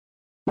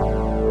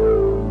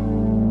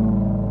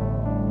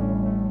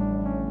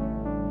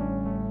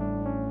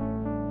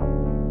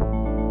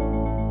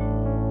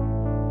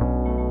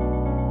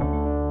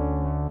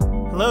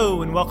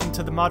Hello and welcome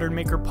to the Modern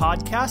Maker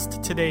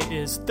Podcast. Today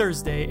is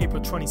Thursday,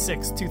 April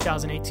 26,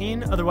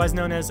 2018, otherwise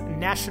known as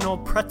National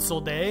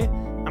Pretzel Day.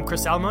 I'm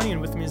Chris Alamoni, and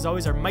with me as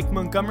always are Mike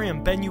Montgomery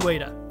and Ben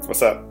Ueda.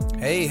 What's up?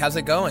 Hey, how's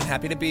it going?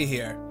 Happy to be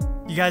here.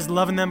 You guys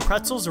loving them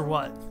pretzels or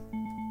what?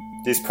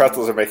 These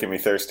pretzels are making me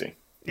thirsty.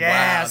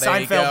 Yeah, wow,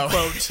 Seinfeld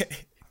quote.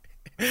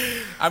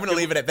 I'm going to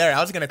leave it at there.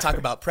 I was going to talk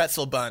about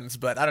pretzel buns,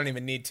 but I don't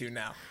even need to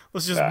now.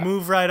 Let's just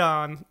move right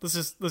on.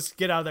 Let's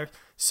get out of there.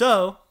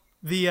 So,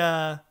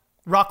 the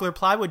Rockler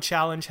Plywood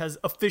Challenge has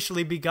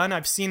officially begun.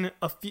 I've seen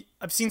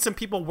some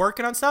people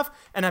working on stuff,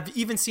 and I've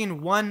even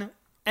seen one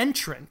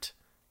entrant,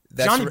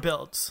 Johnny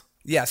Builds.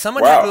 Yeah,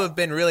 someone had to have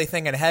been really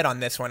thinking ahead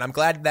on this one. I'm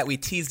glad that we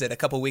teased it a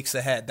couple weeks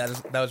ahead.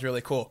 That was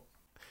really cool.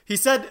 He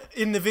said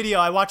in the video,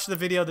 I watched the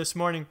video this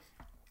morning,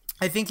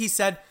 I think he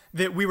said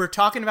that we were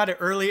talking about it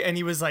early and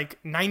he was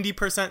like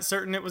 90%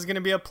 certain it was going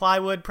to be a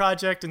plywood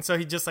project. And so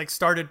he just like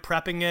started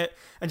prepping it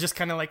and just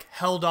kind of like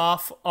held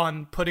off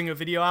on putting a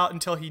video out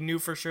until he knew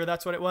for sure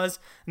that's what it was.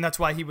 And that's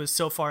why he was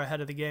so far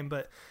ahead of the game.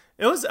 But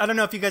it was, I don't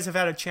know if you guys have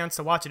had a chance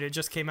to watch it. It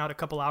just came out a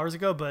couple hours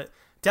ago, but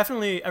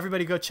definitely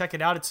everybody go check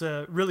it out. It's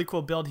a really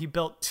cool build. He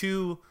built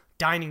 2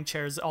 dining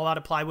chairs all out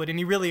of plywood and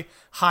he really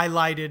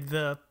highlighted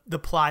the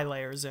ply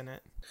layers in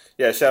it.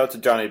 Yeah, shout out to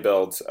Johnny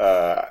Builds.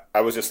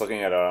 I was just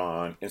looking at it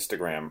on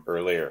Instagram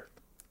earlier,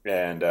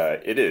 and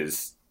it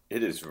is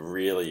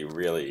really,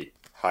 really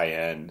high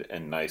end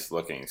and nice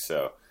looking.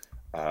 So,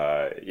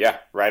 yeah,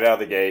 right out of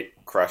the gate,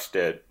 crushed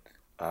it.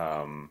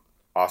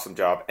 Awesome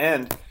job.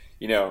 And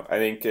I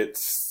think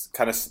it's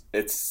kind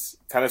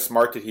of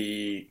smart that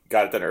he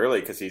got it done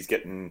early because he's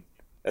getting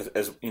as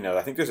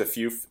I think there's a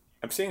few.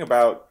 I'm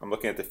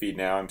looking at the feed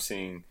now. I'm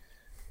seeing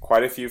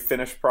quite a few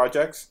finished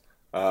projects.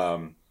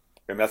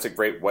 And that's a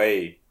great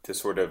way to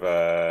sort of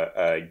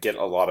get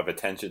a lot of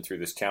attention through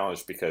this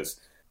challenge because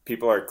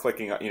people are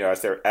clicking,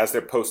 as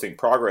they're posting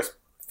progress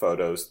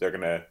photos, they're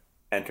going to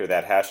enter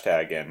that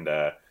hashtag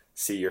and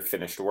see your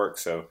finished work.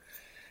 So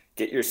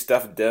get your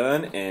stuff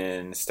done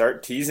and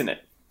start teasing it.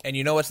 And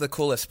you know what's the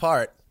coolest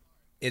part?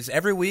 Is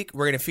every week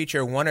we're going to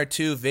feature 1 or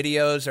 2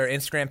 videos or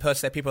Instagram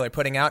posts that people are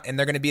putting out, and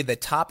they're going to be the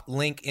top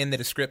link in the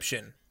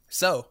description.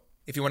 So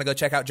if you want to go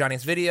check out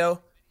Johnny's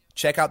video,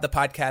 check out the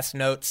podcast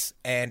notes,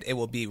 and it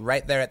will be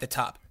right there at the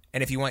top.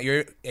 And if you want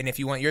your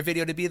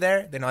video to be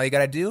there, then all you got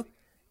to do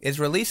is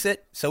release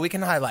it so we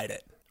can highlight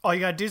it. All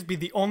you got to do is be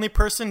the only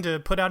person to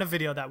put out a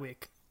video that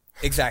week.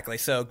 Exactly.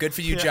 So good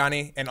for you,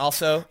 Johnny. And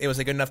also, it was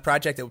a good enough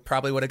project. It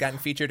probably would have gotten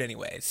featured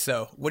anyways.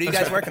 So what are you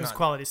guys working on?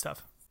 Quality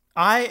stuff.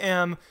 I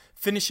am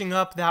finishing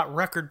up that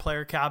record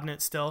player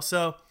cabinet still.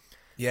 So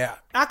yeah,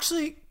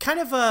 actually kind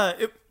of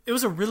it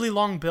was a really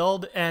long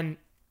build and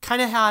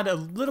kind of had a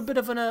little bit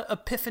of an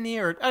epiphany,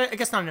 or I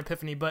guess not an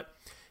epiphany, but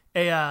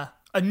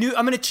I'm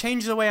going to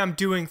change the way I'm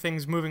doing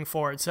things moving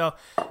forward. So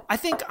I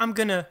think I'm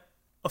going to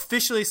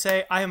officially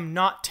say I am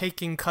not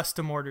taking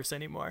custom orders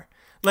anymore.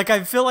 Like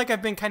I feel like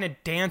I've been kind of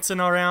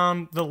dancing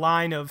around the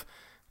line of,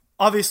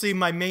 obviously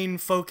my main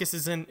focus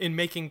is in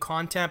making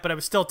content, but I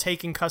was still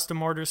taking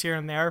custom orders here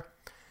and there.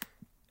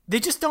 They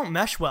just don't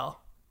mesh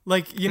well.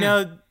 Like,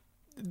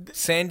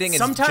 sanding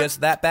is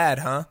just that bad,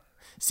 huh?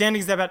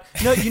 Sanding's that bad.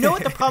 No, you know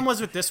what the problem was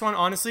with this one,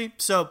 honestly?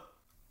 So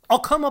I'll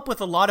come up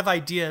with a lot of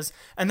ideas,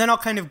 and then I'll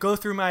kind of go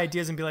through my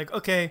ideas and be like,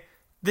 okay,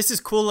 this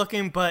is cool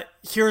looking, but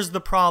here's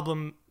the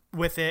problem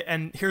with it,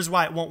 and here's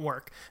why it won't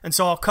work. And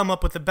so I'll come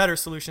up with a better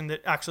solution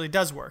that actually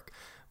does work.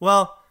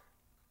 Well,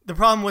 the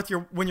problem with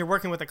when you're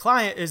working with a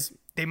client is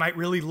they might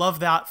really love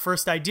that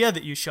first idea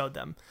that you showed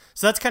them.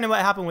 So that's kind of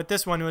what happened with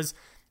this one was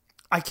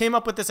I came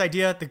up with this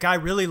idea. The guy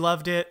really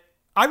loved it.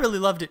 I really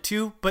loved it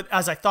too, but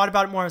as I thought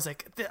about it more, I was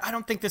like, I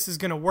don't think this is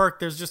going to work.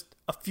 There's just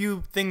a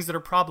few things that are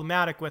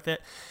problematic with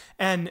it.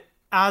 And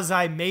as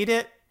I made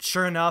it,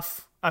 sure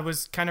enough, I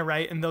was kind of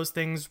right, and those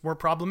things were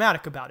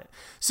problematic about it.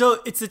 So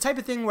it's the type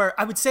of thing where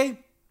I would say,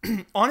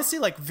 honestly,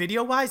 like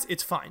video-wise,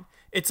 it's fine.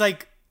 It's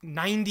like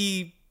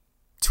 92%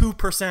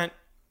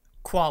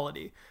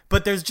 quality,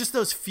 but there's just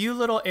those few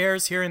little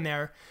errors here and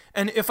there.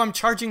 And if I'm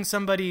charging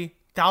somebody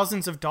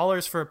thousands of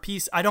dollars for a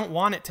piece, I don't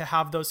want it to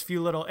have those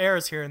few little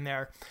errors here and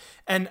there.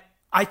 And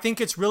I think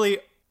it's really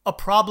a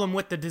problem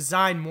with the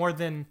design more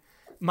than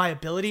my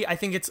ability. I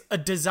think it's a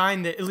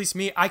design that, at least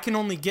me, I can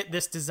only get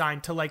this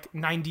design to like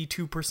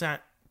 92%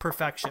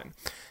 perfection.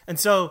 And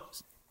so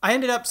I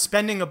ended up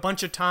spending a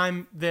bunch of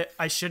time that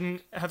I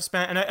shouldn't have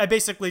spent. And I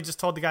basically just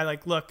told the guy,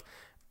 like, look,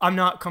 I'm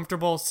not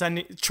comfortable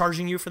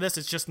charging you for this.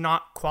 It's just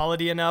not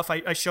quality enough.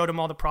 I showed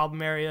him all the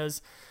problem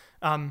areas.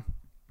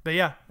 But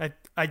yeah,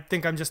 I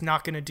think I'm just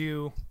not going to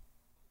do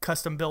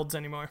custom builds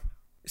anymore.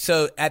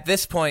 So at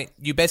this point,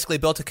 you basically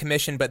built a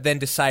commission, but then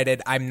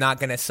decided I'm not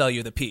going to sell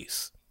you the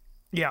piece.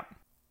 Yeah.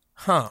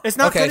 Huh. It's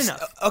not good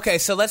enough. Okay,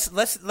 so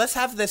let's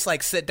have this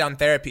like sit down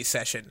therapy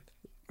session.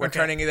 We're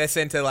turning this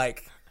into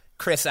like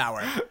Chris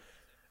hour.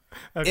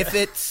 Okay.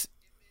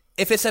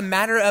 If it's a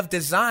matter of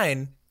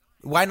design,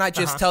 why not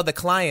just tell the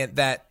client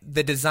that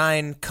the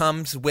design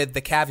comes with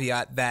the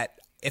caveat that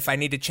if I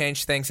need to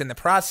change things in the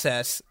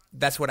process,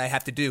 that's what I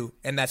have to do,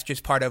 and that's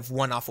just part of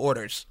one-off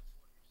orders?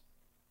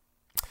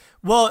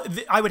 Well,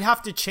 I would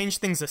have to change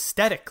things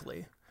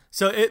aesthetically.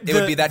 So it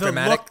would be that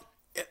dramatic?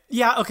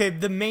 Yeah, okay.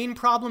 The main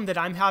problem that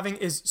I'm having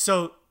is,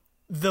 so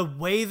the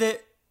way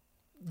that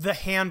the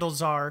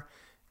handles are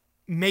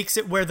makes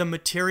it where the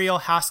material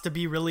has to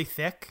be really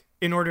thick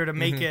in order to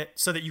make it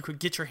so that you could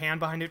get your hand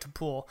behind it to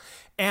pull.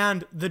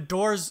 And the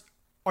doors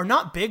are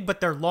not big,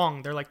 but they're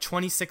long. They're like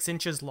 26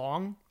 inches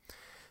long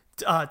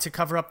to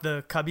cover up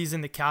the cubbies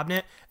in the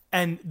cabinet.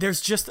 And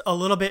there's just a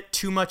little bit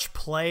too much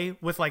play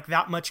with like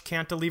that much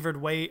cantilevered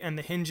weight and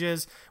the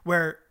hinges,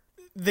 where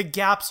the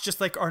gaps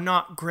just like are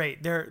not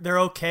great. They're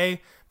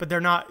okay, but they're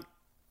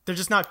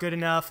just not good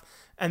enough.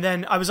 And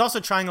then I was also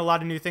trying a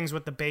lot of new things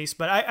with the base,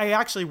 but I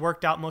actually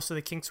worked out most of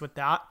the kinks with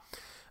that.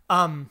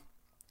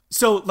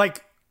 So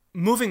like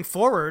moving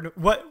forward,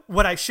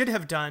 what I should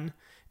have done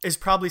is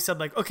probably said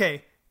like,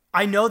 okay,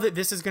 I know that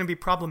this is going to be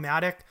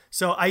problematic.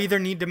 So I either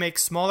need to make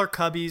smaller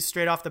cubbies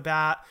straight off the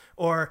bat,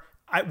 or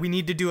we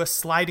need to do a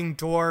sliding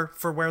door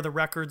for where the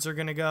records are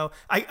going to go.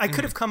 I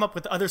could have come up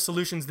with other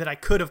solutions that I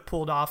could have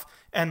pulled off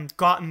and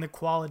gotten the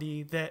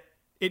quality that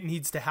it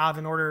needs to have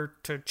in order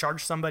to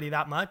charge somebody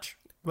that much.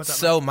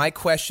 So my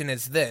question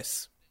is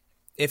this.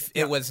 If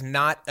it was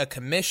not a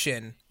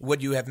commission,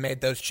 would you have made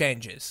those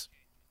changes?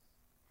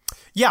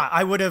 Yeah,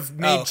 I would have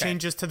made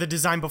changes to the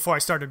design before I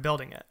started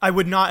building it. I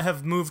would not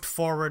have moved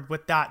forward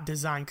with that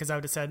design because I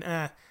would have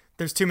said,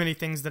 there's too many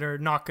things that are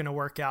not going to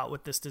work out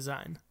with this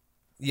design.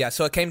 Yeah,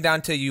 so it came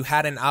down to you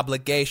had an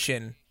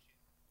obligation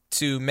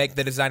to make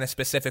the design a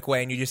specific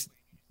way, and you just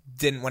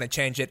didn't want to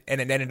change it,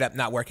 and it ended up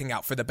not working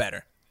out for the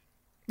better.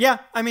 Yeah,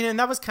 I mean, and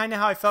that was kind of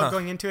how I felt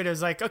going into it. It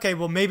was like, okay,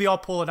 well, maybe I'll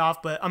pull it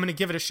off, but I'm going to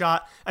give it a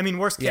shot. I mean,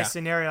 worst case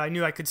scenario, I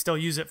knew I could still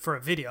use it for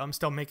a video. I'm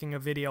still making a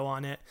video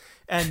on it.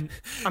 And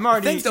I'm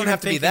already Things don't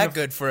have to be that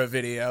good for a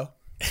video.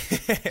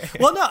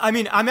 Well, no, I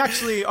mean, I'm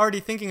actually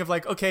already thinking of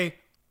like, okay,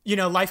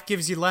 life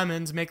gives you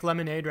lemons, make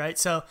lemonade, right?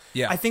 So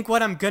I think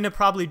what I'm going to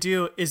probably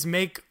do is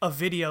make a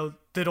video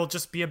that'll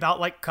just be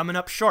about like coming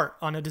up short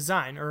on a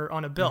design or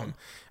on a build.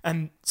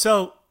 And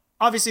so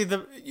obviously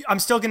I'm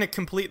still going to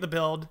complete the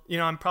build.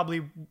 I'm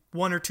probably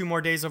 1 or 2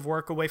 more days of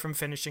work away from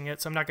finishing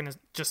it. So I'm not going to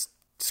just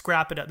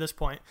scrap it at this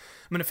point.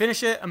 I'm going to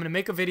finish it. I'm going to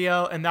make a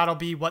video, and that'll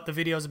be what the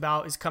video is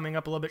about, is coming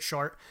up a little bit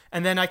short.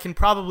 And then I can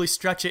probably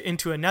stretch it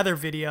into another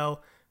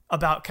video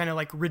about kind of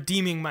like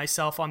redeeming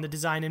myself on the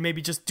design and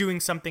maybe just doing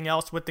something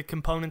else with the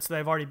components that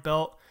I've already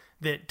built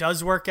that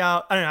does work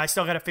out. I don't know. I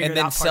still got to figure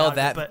that part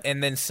out.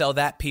 And then sell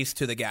that piece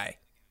to the guy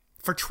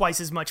for twice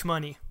as much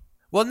money.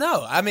 Well,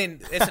 no, I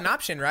mean, it's an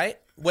option, right?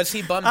 Was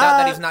he bummed out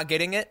that he's not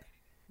getting it?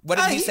 What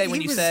did he say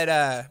when you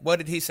said, what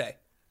did he say?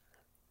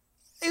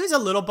 He was a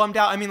little bummed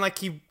out. I mean, like,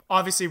 he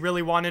obviously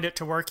really wanted it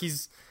to work.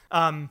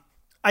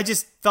 I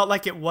just felt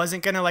like it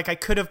wasn't going to, like, I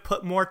could have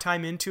put more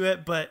time into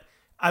it, but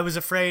I was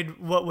afraid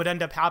what would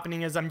end up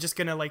happening is I'm just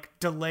going to, like,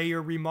 delay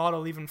your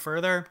remodel even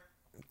further,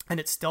 and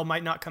it still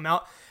might not come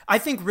out. I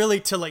think really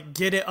to, like,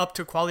 get it up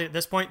to quality at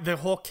this point, the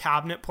whole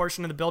cabinet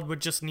portion of the build would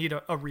just need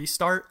a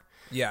restart.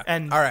 Yeah.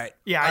 And all right.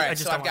 Yeah. All right. I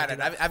just so I've got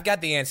it. I've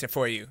got the answer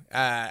for you.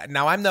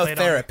 Now I'm no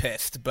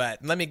therapist,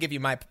 but let me give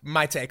you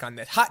my take on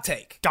this. Hot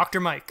take.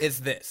 Dr. Mike is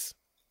this: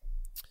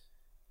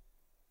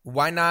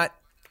 why not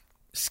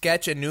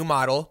sketch a new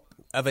model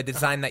of a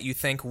design that you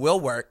think will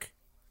work?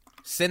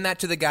 Send that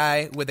to the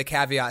guy with a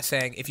caveat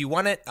saying, if you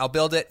want it, I'll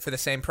build it for the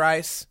same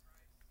price.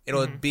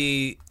 It'll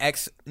be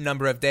X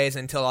number of days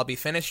until I'll be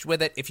finished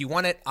with it. If you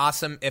want it,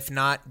 awesome. If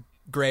not,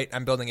 great.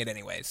 I'm building it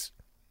anyways.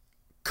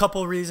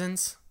 Couple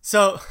reasons.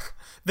 So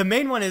the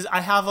main one is I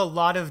have a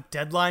lot of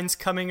deadlines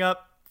coming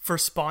up for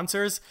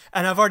sponsors,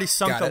 and I've already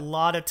sunk a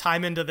lot of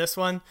time into this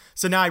one.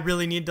 So now I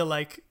really need to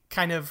like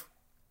kind of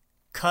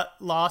cut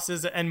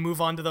losses and move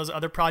on to those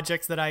other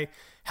projects that I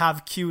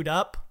have queued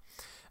up.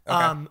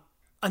 Okay.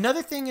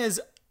 Another thing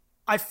is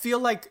I feel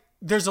like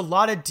there's a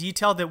lot of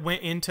detail that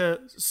went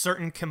into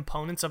certain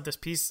components of this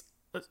piece,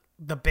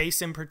 the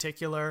base in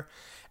particular.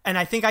 And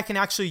I think I can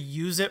actually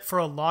use it for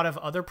a lot of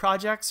other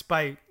projects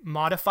by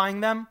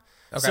modifying them.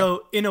 Okay.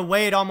 So in a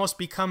way, it almost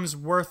becomes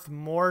worth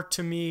more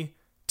to me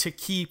to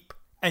keep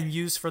and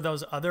use for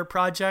those other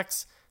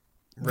projects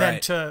than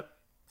to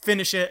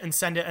finish it and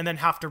send it and then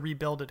have to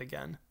rebuild it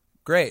again.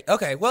 Great.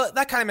 Okay. Well,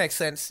 that kind of makes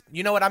sense.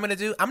 You know what I'm going to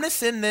do? I'm going to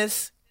send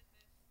this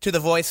to the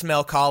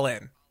voicemail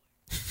call-in.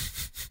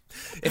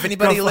 If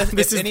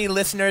any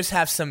listeners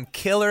have some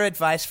killer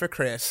advice for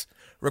Chris,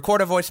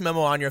 record a voice memo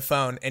on your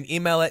phone and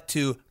email it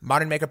to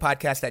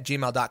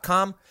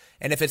modernmakerpodcast@gmail.com.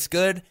 And if it's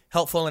good,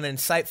 helpful, and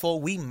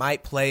insightful, we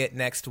might play it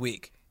next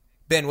week.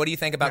 Ben, what do you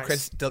think about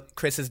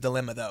Chris's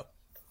dilemma, though?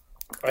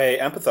 I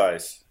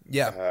empathize.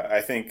 Yeah.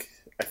 I think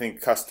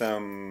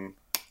custom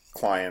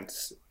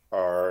clients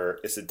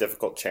is a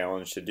difficult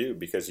challenge to do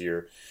because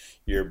you're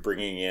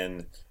bringing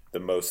in the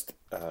most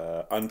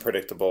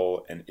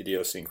unpredictable and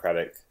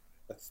idiosyncratic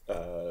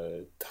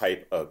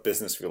type of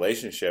business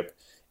relationship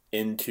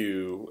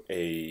into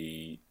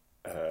a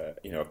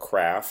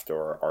craft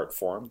or art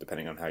form,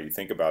 depending on how you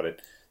think about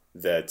it,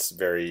 that's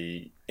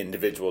very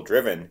individual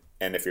driven.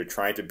 And if you're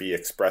trying to be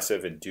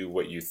expressive and do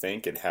what you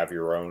think and have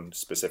your own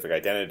specific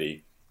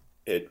identity,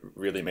 it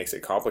really makes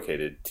it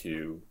complicated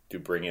to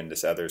bring in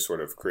this other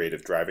sort of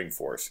creative driving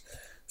force.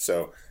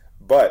 So,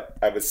 but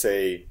I would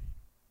say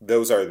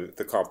those are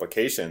the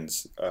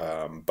complications,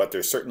 but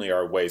there certainly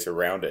are ways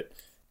around it.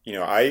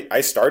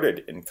 I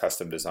started in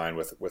custom design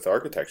with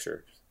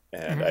architecture,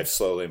 and I've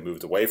slowly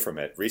moved away from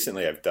it.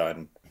 Recently, I've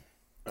done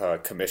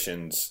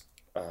commissions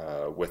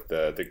with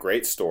the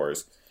great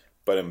stores,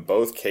 but in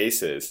both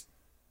cases,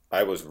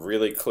 I was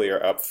really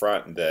clear up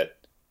front that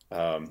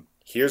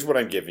here's what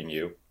I'm giving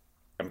you.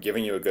 I'm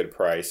giving you a good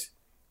price,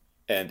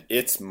 and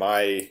it's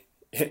my.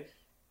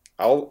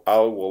 I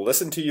will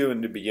listen to you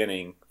in the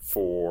beginning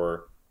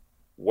for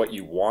what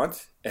you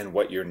want and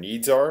what your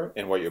needs are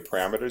and what your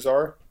parameters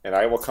are, and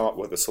I will come up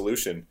with a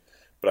solution.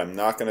 But I'm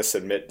not going to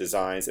submit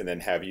designs and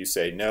then have you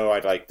say, no, I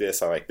like this,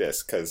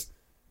 because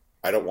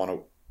I don't want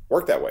to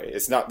work that way.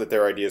 It's not that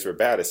their ideas were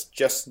bad. It's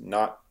just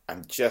not.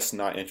 I'm just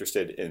not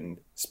interested in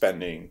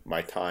spending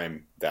my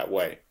time that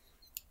way.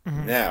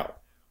 Now,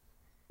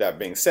 that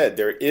being said,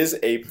 there is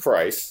a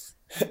price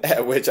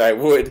at which I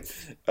would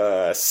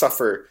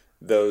suffer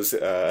those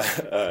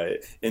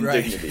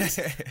indignities.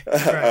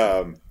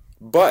 Right.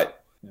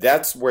 But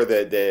that's where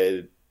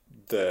the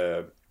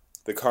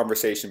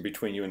conversation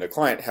between you and the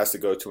client has to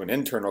go to an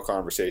internal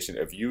conversation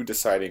of you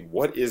deciding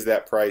what is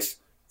that price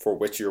for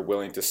which you're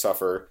willing to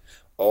suffer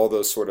all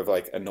those sort of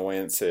like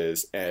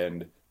annoyances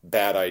and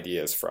bad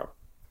ideas from.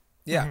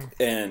 Yeah.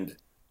 And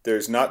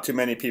there's not too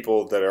many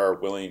people that are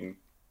willing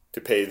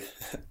to pay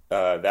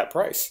that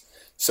price.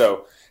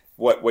 So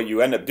what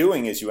you end up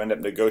doing is you end up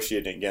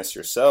negotiating against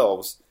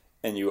yourselves,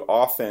 and you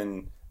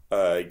often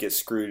get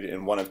screwed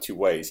in one of two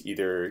ways.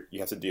 Either you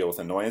have to deal with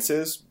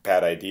annoyances,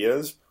 bad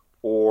ideas,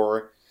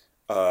 or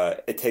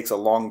it takes a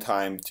long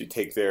time to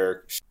take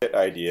their shit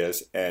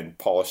ideas and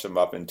polish them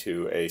up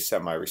into a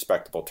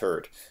semi-respectable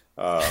turd.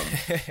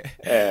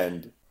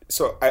 And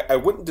so I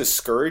wouldn't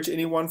discourage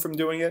anyone from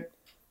doing it.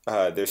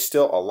 There's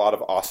still a lot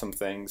of awesome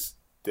things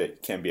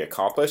that can be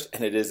accomplished,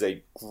 and it is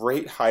a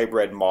great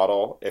hybrid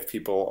model if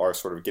people are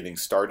sort of getting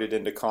started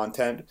into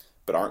content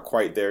but aren't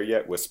quite there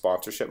yet with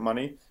sponsorship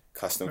money.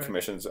 Custom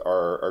commissions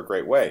are a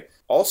great way.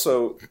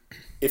 Also,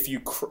 if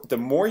the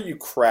more you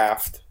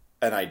craft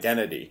an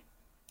identity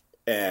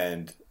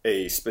and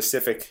a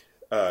specific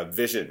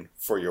vision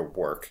for your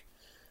work,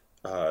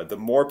 the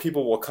more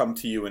people will come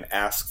to you and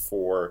ask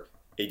for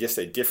just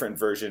a different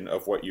version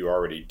of what you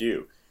already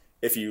do.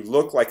 If you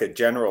look like a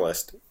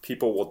generalist,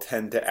 people will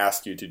tend to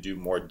ask you to do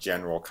more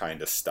general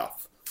kind of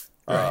stuff.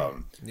 Right.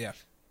 Yeah.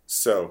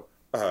 So,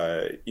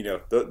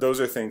 those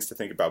are things to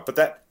think about. But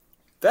that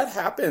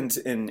happens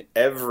in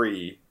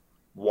every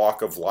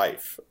walk of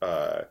life.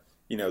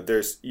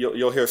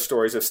 You'll hear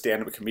stories of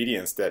stand-up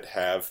comedians that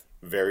have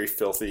very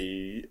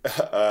filthy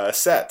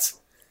sets,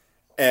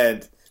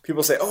 and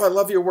people say, "Oh, I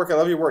love your work.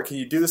 Can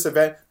you do this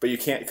event?" But you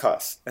can't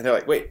cuss, and they're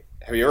like, "Wait,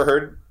 have you ever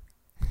heard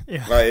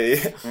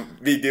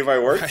me do my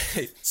work?"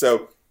 Right.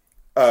 So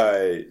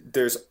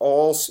there's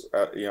also,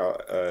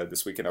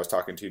 this weekend I was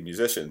talking to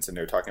musicians, and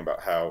they were talking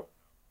about how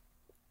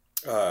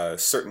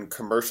certain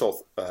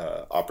commercial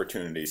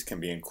opportunities can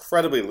be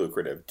incredibly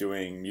lucrative.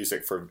 Doing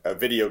music for a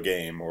video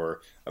game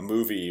or a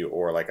movie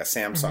or like a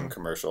Samsung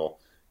commercial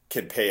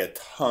can pay a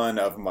ton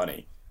of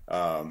money.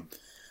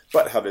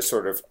 But how there's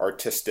sort of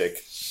artistic,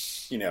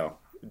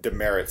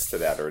 demerits to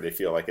that, or they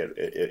feel like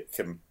it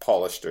can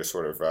polish their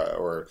sort of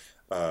or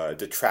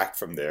detract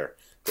from their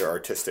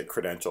artistic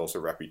credentials or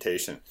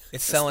reputation.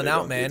 It's selling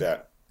out, man.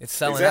 It's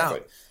selling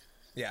out.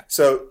 Yeah.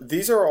 So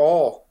these are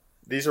all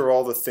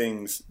the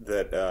things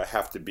that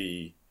have to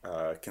be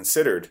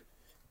considered,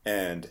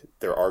 and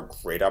there are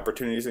great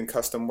opportunities in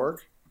custom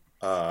work,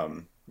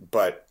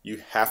 but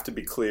you have to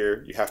be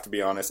clear, you have to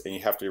be honest, and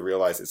you have to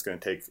realize it's going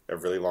to take a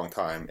really long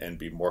time and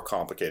be more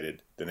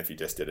complicated than if you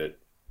just did it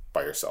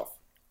by yourself.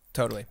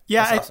 Totally.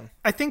 Yeah, that's awesome.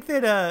 I think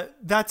that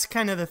that's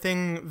kind of the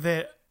thing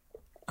that,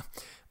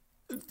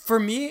 for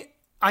me,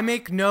 I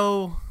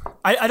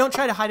don't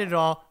try to hide it at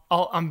all.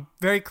 I'm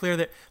very clear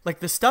that like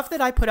the stuff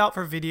that I put out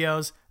for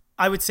videos,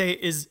 I would say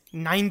is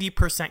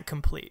 90%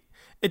 complete.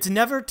 It's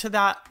never to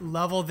that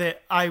level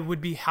that I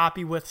would be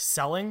happy with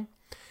selling.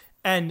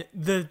 And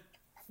the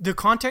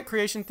content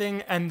creation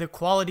thing and the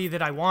quality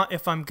that I want,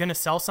 if I'm going to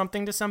sell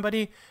something to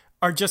somebody,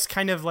 are just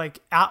kind of like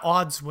at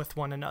odds with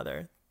one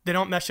another. They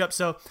don't mesh up.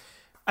 So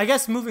I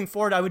guess moving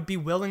forward, I would be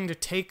willing to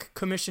take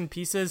commission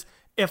pieces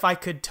if I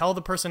could tell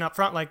the person up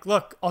front, like,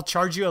 look, I'll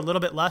charge you a little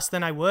bit less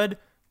than I would,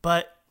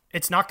 but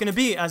it's not going to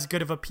be as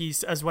good of a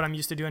piece as what I'm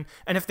used to doing.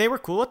 And if they were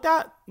cool with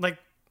that, like,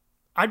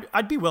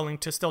 I'd be willing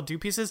to still do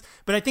pieces.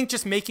 But I think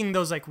just making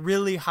those like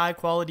really high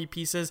quality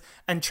pieces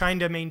and trying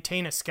to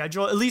maintain a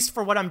schedule, at least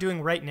for what I'm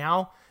doing right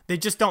now, they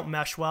just don't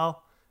mesh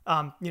well.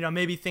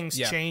 Maybe things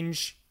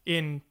change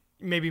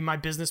maybe my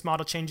business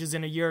model changes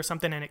in a year or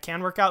something and it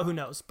can work out. Who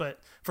knows? But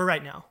for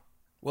right now.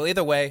 Well,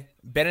 either way,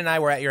 Ben and I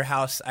were at your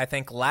house, I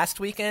think, last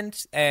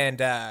weekend, and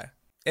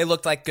it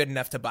looked like good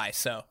enough to buy.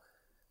 So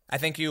I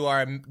think you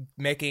are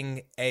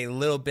making a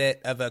little bit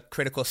of a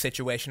critical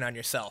situation on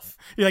yourself.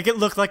 Yeah, like it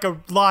looked like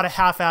a lot of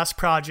half-assed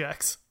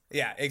projects.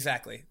 Yeah,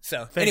 exactly.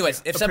 So, Thank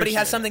anyways, you. if somebody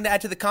has Appreciate something to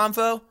add to the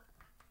convo,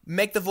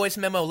 make the voice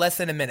memo less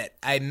than a minute.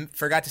 I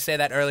forgot to say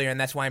that earlier, and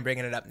that's why I'm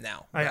bringing it up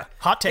now. Oh, yeah.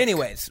 Hot take.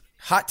 Anyways,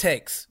 hot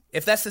takes.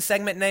 If that's the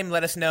segment name,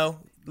 let us know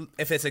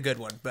if it's a good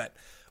one. But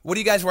what are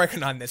you guys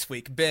working on this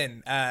week?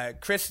 Ben,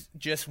 Chris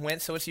just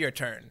went, so it's your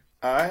turn.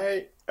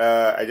 I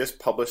just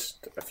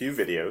published a few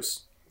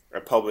videos. I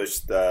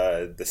published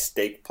the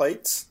steak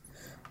plates,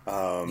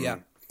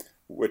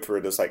 which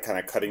were just like kind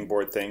of cutting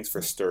board things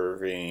for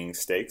serving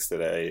steaks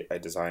that I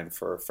designed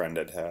for a friend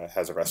that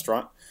has a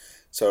restaurant.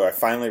 So I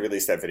finally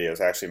released that video.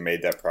 I actually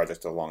made that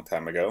project a long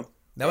time ago.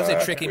 That was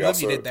a tricky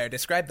move you did there.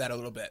 Describe that a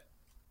little bit.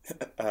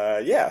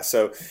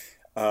 So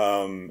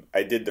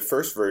I did the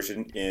first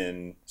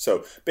version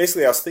so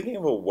basically I was thinking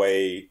of a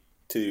way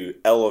to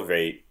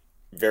elevate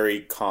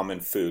very common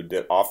food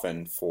that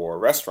often for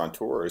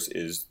restaurateurs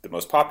is the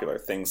most popular.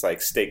 Things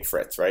like steak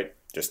frites, right?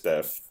 Just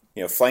a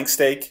flank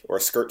steak or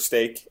skirt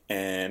steak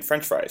and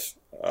French fries.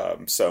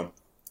 So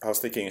I was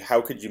thinking,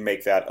 how could you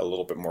make that a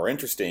little bit more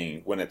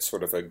interesting when it's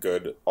sort of a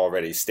good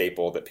already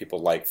staple that people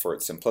like for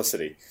its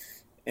simplicity?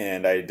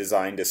 And I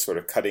designed this sort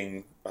of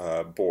cutting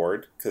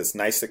board because it's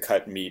nice to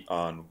cut meat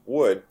on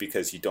wood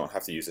because you don't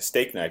have to use a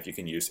steak knife. You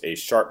can use a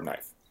sharp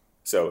knife.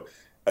 So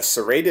a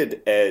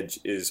serrated edge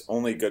is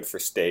only good for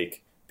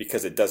steak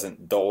because it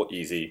doesn't dull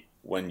easy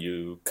when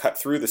you cut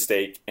through the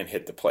steak and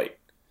hit the plate.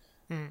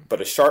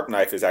 But a sharp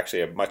knife is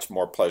actually a much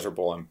more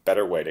pleasurable and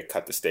better way to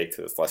cut the steak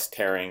because it's less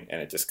tearing and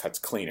it just cuts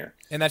cleaner.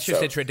 And that's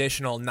just a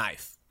traditional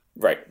knife.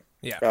 Right.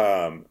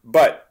 Yeah.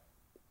 But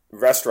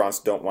restaurants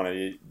don't want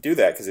to do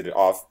that because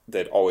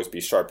they'd always be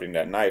sharpening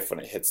that knife when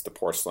it hits the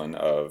porcelain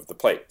of the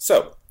plate.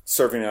 So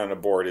serving it on a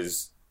board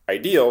is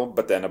ideal,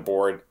 but then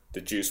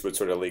the juice would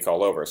sort of leak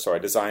all over. So I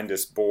designed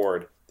this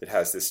board that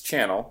has this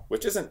channel,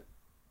 which isn't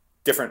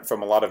different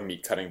from a lot of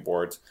meat cutting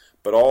boards,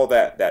 but all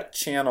that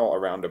channel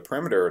around the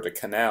perimeter, the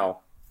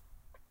canal,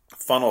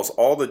 funnels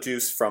all the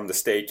juice from the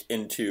steak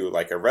into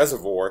like a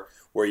reservoir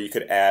where you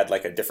could add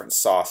like a different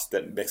sauce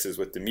that mixes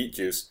with the meat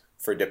juice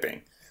for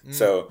dipping.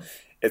 So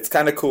it's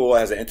kind of cool. It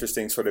has an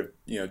interesting sort of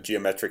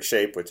geometric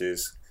shape, which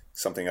is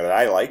something that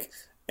I like.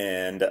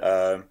 And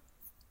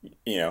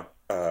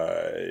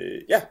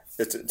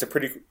it's a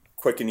pretty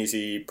quick and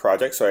easy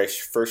project. So I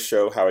first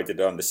show how I did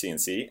it on the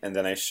CNC, and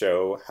then I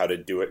show how to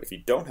do it if you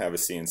don't have a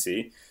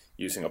CNC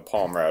using a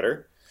palm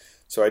router.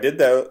 So I did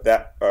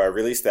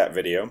released that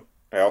video.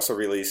 I also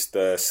released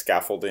the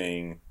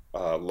scaffolding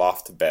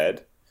loft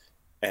bed,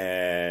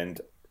 and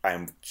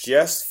I'm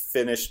just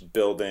finished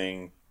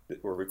building.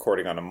 We're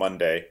recording on a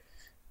Monday.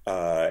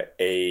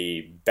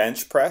 A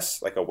bench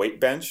press, like a weight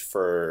bench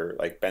for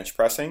like bench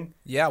pressing.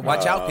 Yeah,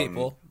 watch out,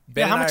 people.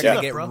 Ben and I are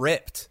gonna get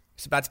ripped.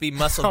 It's about to be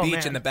Muscle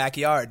Beach in the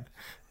backyard.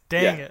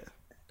 Dang it.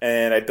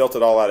 And I built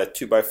it all out of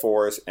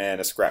 2x4s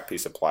and a scrap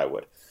piece of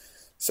plywood.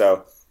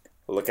 So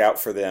look out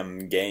for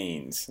them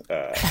gains.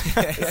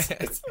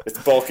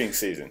 It's bulking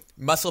season.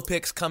 Muscle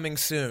pics coming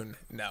soon.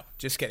 No,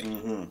 just kidding.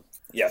 Mm-hmm.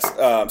 Yes.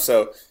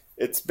 So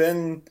it's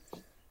been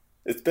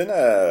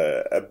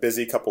a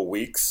busy couple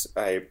weeks.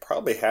 I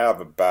probably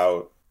have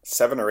about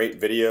 7 or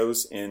 8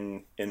 videos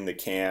in the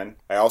can.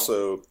 I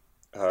also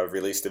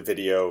released a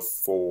video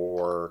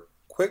for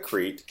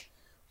Quikrete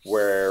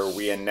where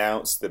we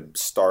announced the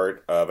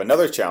start of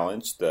another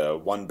challenge, the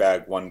One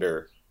Bag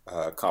Wonder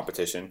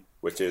competition,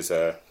 which is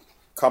a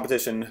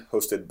competition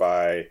hosted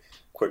by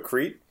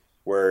Quikrete,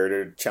 where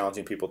they're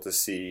challenging people to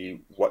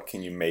see what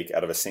can you make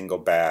out of a single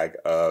bag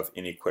of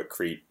any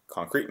Quikrete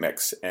concrete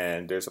mix.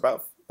 And there's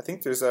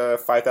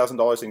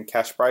 $5,000 in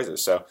cash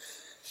prizes. So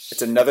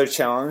it's another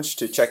challenge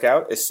to check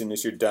out as soon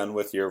as you're done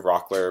with your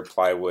Rockler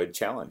plywood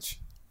challenge.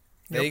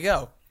 There you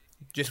go.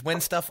 Just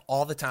win stuff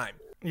all the time.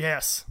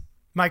 Yes.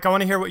 Mike, I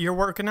want to hear what you're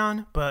working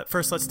on, but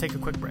first let's take a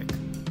quick break.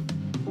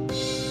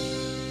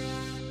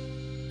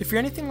 If you're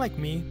anything like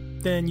me,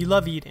 then you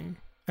love eating.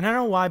 And I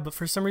don't know why, but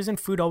for some reason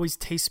food always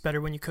tastes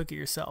better when you cook it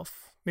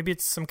yourself. Maybe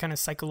it's some kind of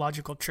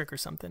psychological trick or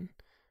something.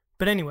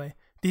 But anyway,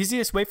 the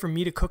easiest way for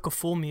me to cook a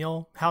full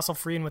meal,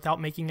 hassle-free and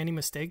without making any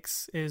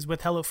mistakes, is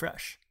with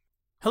HelloFresh.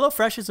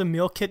 HelloFresh is a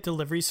meal kit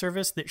delivery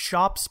service that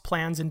shops,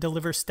 plans, and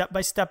delivers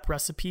step-by-step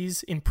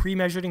recipes in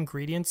pre-measured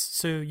ingredients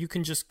so you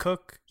can just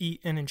cook,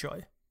 eat, and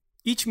enjoy.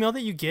 Each meal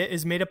that you get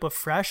is made up of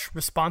fresh,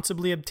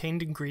 responsibly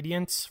obtained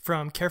ingredients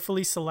from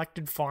carefully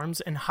selected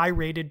farms and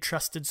high-rated,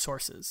 trusted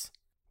sources.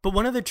 But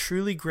one of the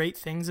truly great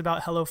things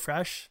about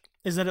HelloFresh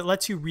is that it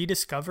lets you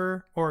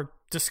rediscover or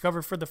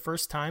discover for the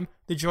first time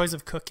the joys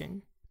of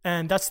cooking.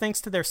 And that's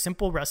thanks to their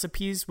simple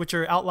recipes, which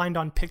are outlined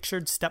on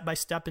pictured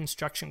step-by-step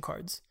instruction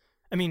cards.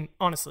 I mean,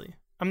 honestly,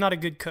 I'm not a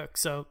good cook,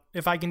 so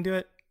if I can do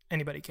it,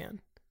 anybody can.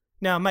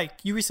 Now, Mike,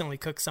 you recently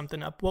cooked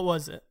something up. What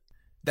was it?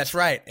 That's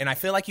right, and I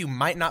feel like you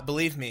might not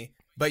believe me,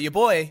 but your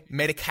boy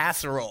made a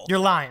casserole. You're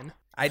lying.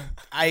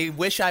 I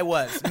wish I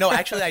was. No,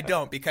 actually I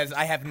don't, because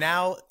I have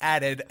now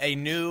added a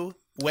new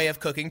way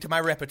of cooking to my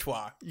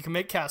repertoire. You can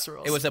make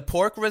casseroles. It was a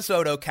pork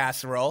risotto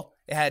casserole.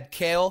 It had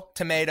kale,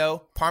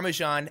 tomato,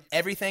 Parmesan,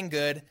 everything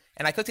good.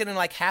 And I cooked it in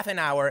like half an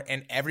hour,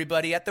 and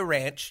everybody at the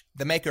ranch,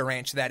 the Maker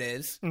Ranch that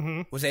is,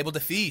 was able to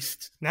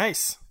feast.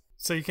 Nice.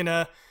 So you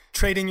can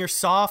trade in your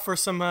saw for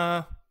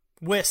some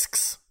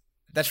whisks.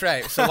 That's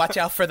right. So watch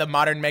out for the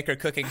Modern Maker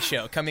cooking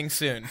show coming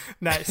soon.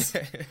 Nice.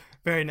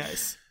 Very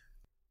nice.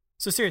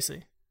 So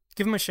seriously,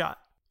 give them a shot.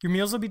 Your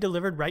meals will be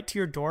delivered right to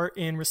your door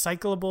in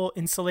recyclable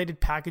insulated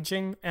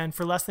packaging and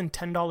for less than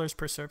 $10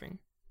 per serving.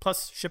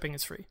 Plus, shipping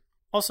is free.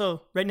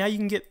 Also, right now you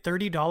can get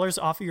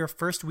 $30 off of your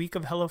first week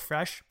of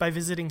HelloFresh by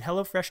visiting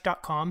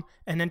HelloFresh.com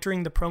and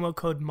entering the promo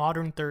code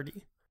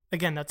MODERN30.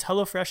 Again, that's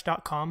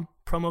HelloFresh.com,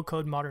 promo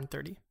code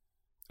MODERN30.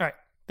 All right,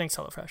 thanks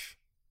HelloFresh.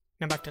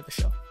 Now back to the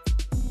show.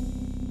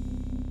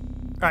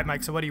 All right,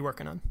 Mike, so what are you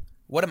working on?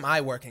 What am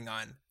I working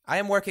on? I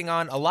am working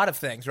on a lot of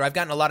things, or I've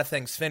gotten a lot of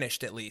things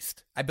finished at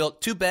least. I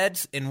built 2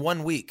 beds in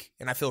 1 week,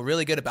 and I feel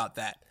really good about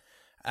that.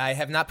 I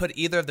have not put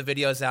either of the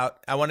videos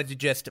out. I wanted to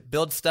just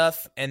build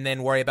stuff and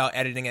then worry about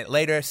editing it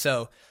later,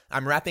 so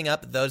I'm wrapping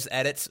up those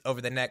edits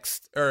over the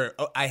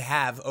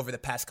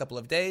past couple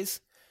of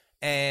days.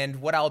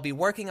 And what I'll be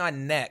working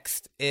on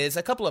next is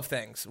a couple of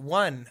things.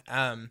 One,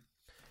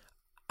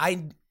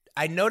 I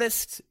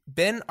noticed,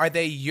 Ben, are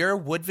they your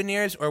wood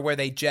veneers or were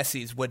they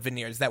Jesse's wood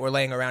veneers that were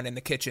laying around in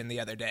the kitchen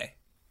the other day?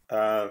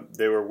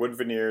 They were wood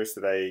veneers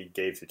that I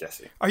gave to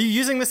Jesse. Are you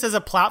using this as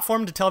a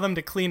platform to tell them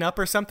to clean up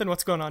or something?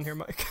 What's going on here,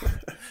 Mike?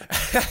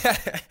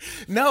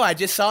 No, I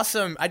just saw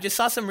some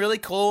really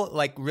cool,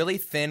 like really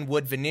thin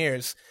wood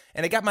veneers,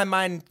 and it got my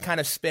mind kind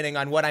of spinning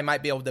on what I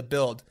might be able to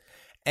build.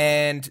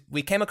 And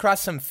we came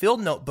across some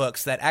field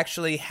notebooks that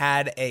actually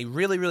had a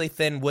really, really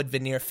thin wood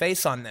veneer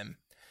face on them.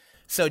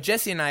 So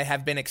Jesse and I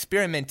have been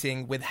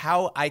experimenting with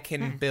how I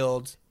can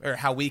build, or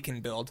how we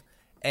can build,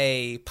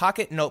 a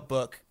pocket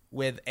notebook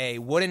with a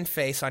wooden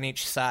face on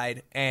each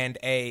side and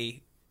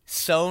a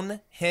sewn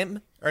hem,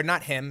 or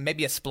not hem,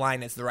 maybe a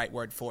spline is the right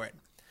word for it.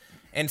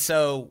 And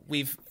so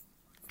we've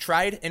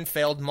tried and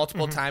failed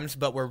multiple times,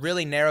 but we're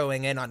really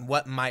narrowing in on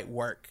what might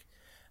work.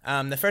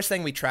 The first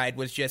thing we tried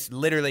was just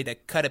literally to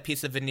cut a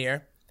piece of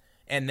veneer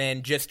and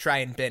then just try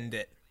and bend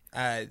it.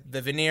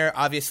 The veneer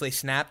obviously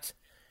snapped,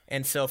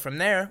 and so from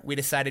there we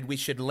decided we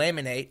should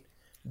laminate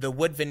the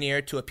wood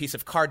veneer to a piece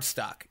of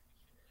cardstock.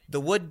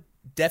 The wood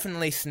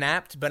definitely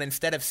snapped, but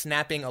instead of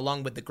snapping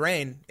along with the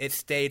grain, it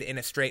stayed in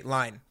a straight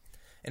line.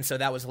 And so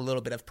that was a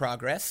little bit of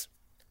progress.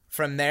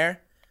 From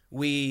there,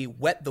 we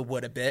wet the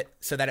wood a bit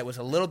so that it was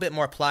a little bit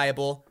more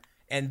pliable,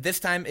 and this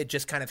time it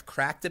just kind of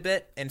cracked a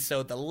bit. And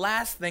so the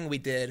last thing we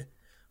did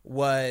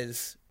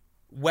was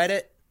wet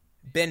it,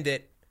 bend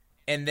it,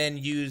 and then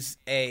use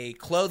a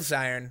clothes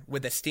iron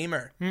with a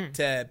steamer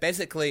to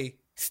basically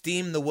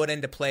steam the wood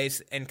into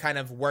place and kind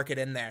of work it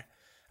in there.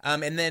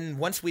 And then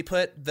once we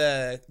put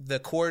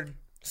the cord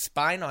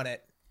spine on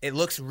it, it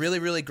looks really,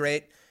 really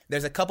great.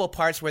 There's a couple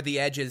parts where the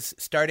edge is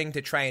starting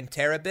to try and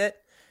tear a bit,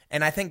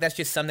 and I think that's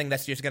just something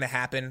that's just going to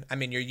happen. I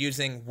mean, you're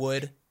using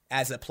wood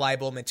as a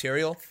pliable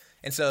material,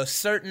 and so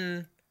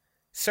certain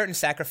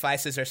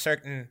sacrifices or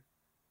certain,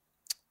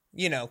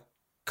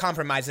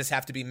 compromises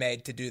have to be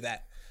made to do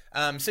that.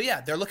 So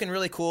yeah, they're looking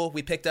really cool.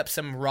 We picked up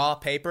some raw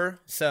paper,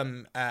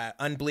 some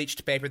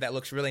unbleached paper that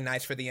looks really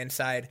nice for the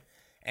inside,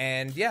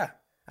 and yeah,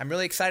 I'm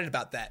really excited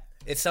about that.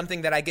 It's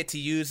something that I get to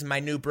use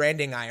my new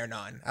branding iron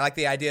on. I like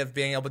the idea of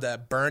being able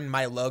to burn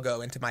my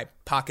logo into my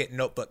pocket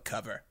notebook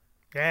cover.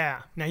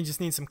 Yeah, now you just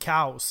need some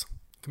cows.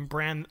 You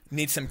can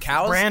Need some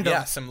cows? Brand 'em.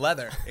 Yeah, some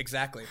leather.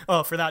 Exactly.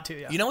 Oh, for that too,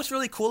 yeah. You know what's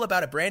really cool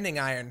about a branding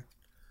iron?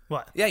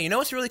 What? Yeah, you know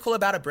what's really cool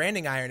about a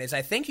branding iron is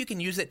I think you can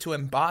use it to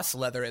emboss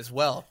leather as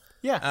well.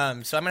 Yeah.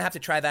 So I'm going to have to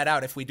try that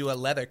out if we do a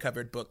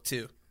leather-covered book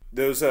too.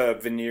 Those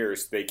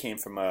veneers, they came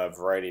from a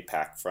variety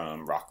pack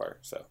from Rockler,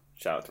 so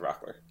shout out to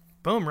Rockler.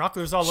 Boom,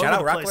 Rockler's all Shout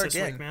over out the place Rockler this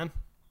again. week, man.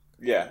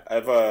 Yeah,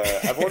 I've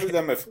ordered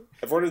them.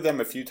 I've ordered them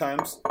a few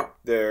times.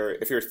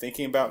 If you're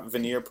thinking about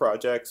veneer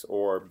projects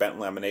or bent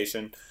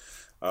lamination,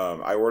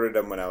 I ordered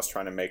them when I was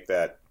trying to make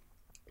that.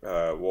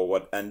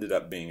 What ended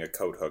up being a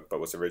coat hook, but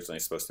was originally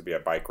supposed to be a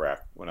bike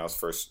rack. When I was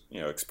first,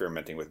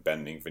 experimenting with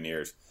bending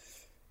veneers,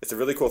 it's a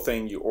really cool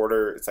thing. You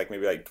order, it's like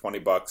maybe like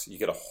 $20. You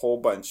get a whole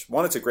bunch.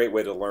 One, it's a great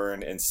way to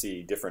learn and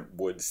see different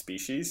wood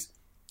species.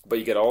 But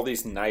you get all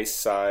these nice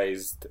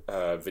sized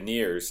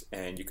veneers,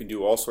 and you can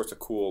do all sorts of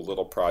cool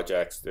little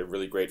projects. They're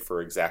really great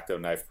for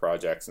X-Acto knife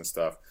projects and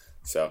stuff.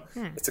 So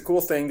it's a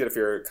cool thing that if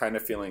you're kind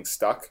of feeling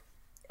stuck,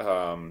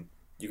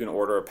 you can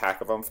order a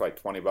pack of them for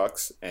like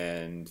 $20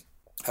 and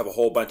have a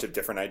whole bunch of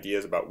different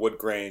ideas about wood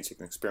grains. You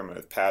can experiment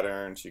with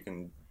patterns. You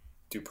can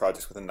do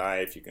projects with a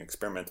knife. You can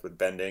experiment with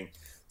bending.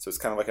 So it's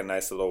kind of like a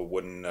nice little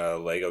wooden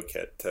Lego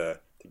kit to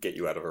get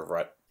you out of a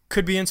rut.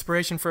 Could be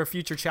inspiration for a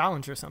future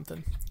challenge or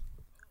something.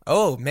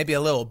 Oh, maybe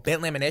a little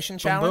bent lamination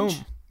challenge?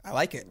 Boom. I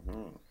like it.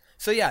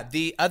 So yeah,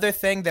 the other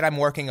thing that I'm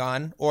working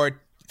on,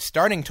 or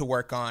starting to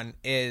work on,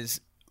 is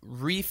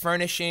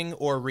refurnishing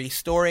or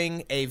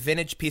restoring a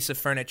vintage piece of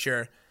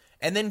furniture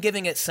and then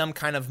giving it some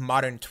kind of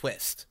modern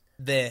twist.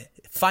 The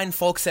fine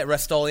folks at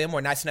Rust-Oleum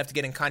were nice enough to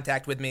get in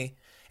contact with me,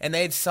 and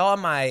they saw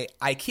my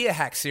IKEA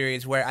hack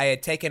series where I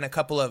had taken a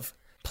couple of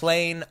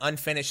plain,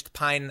 unfinished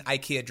pine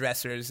IKEA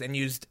dressers and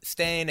used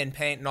stain and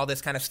paint and all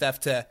this kind of stuff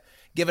to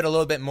give it a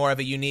little bit more of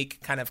a unique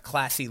kind of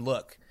classy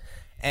look.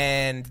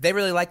 And they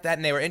really liked that,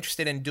 and they were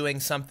interested in doing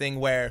something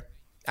where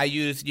I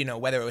used,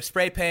 whether it was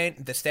spray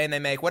paint, the stain they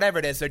make, whatever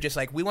it is, they're just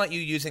like, we want you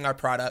using our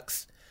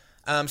products.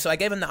 So I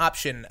gave them the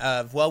option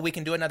of, well, we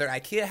can do another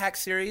IKEA Hack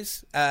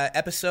Series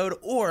episode,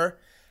 or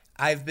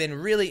I've been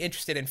really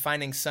interested in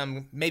finding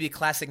some maybe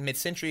classic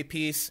mid-century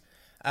piece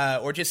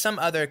or just some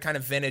other kind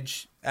of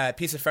vintage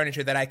piece of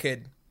furniture that I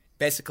could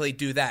basically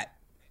do that.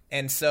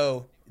 And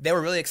so they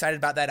were really excited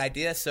about that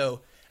idea.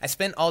 So I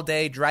spent all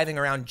day driving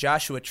around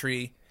Joshua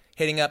Tree,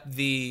 hitting up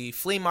the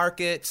flea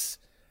markets,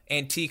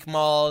 antique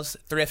malls,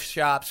 thrift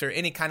shops, or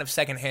any kind of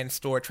secondhand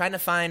store, trying to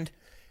find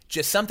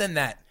just something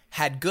that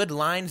had good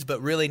lines but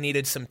really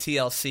needed some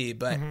TLC.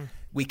 But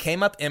we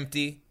came up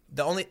empty.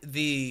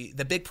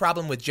 The big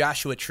problem with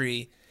Joshua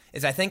Tree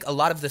is I think a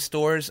lot of the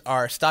stores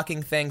are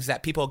stocking things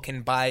that people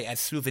can buy as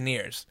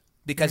souvenirs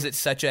because it's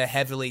such a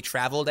heavily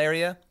traveled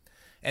area.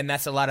 And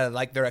that's a lot of,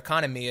 like, their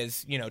economy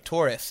is,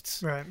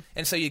 tourists. Right.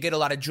 And so you get a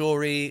lot of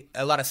jewelry,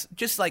 a lot of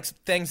just, like,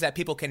 things that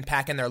people can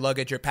pack in their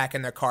luggage or pack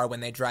in their car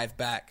when they drive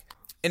back.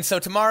 And so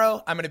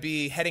tomorrow I'm going to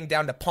be heading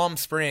down to Palm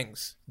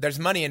Springs. There's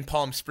money in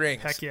Palm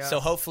Springs. Heck yeah.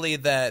 So hopefully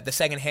the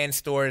secondhand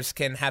stores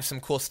can have some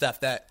cool stuff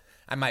that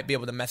I might be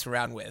able to mess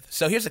around with.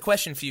 So here's a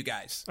question for you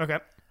guys. Okay.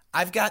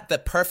 I've got the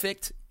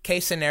perfect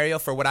case scenario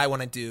for what I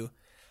want to do.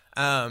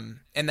 And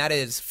that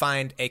is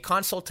find a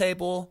console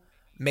table,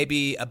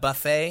 maybe a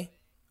buffet,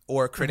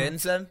 or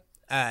credenza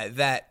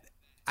that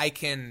I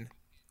can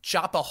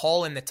chop a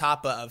hole in the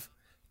top of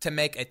to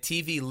make a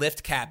TV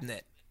lift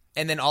cabinet,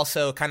 and then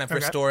also kind of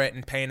restore it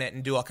and paint it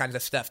and do all kinds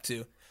of stuff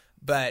too.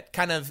 But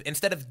kind of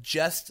instead of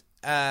just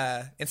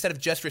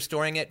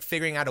restoring it,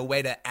 figuring out a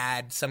way to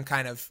add some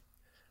kind of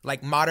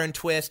like modern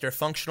twist or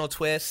functional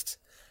twist.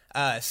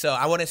 So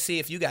I want to see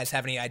if you guys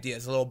have any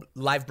ideas. A little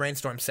live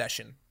brainstorm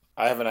session.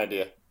 I have an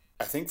idea.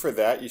 I think for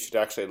that you should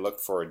actually look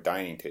for a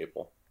dining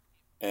table,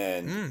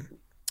 and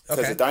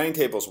because the dining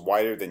table is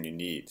wider than you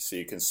need, so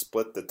you can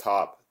split the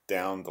top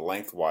down the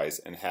lengthwise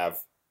and have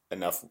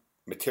enough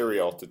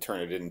material to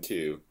turn it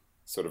into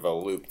sort of a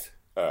looped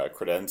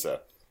credenza.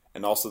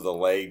 And also the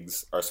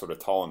legs are sort of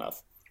tall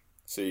enough.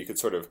 So you could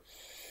sort of,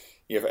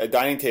 a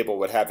dining table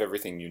would have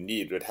everything you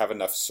need. It would have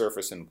enough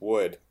surface and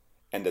wood,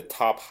 and the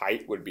top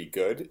height would be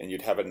good, and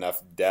you'd have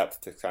enough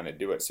depth to kind of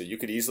do it. So you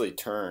could easily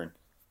turn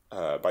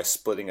by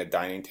splitting a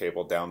dining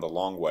table down the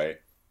long way,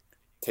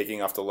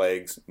 taking off the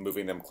legs,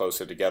 moving them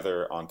closer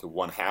together onto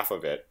one half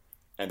of it,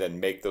 and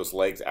then make those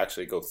legs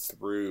actually go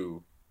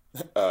through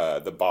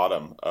the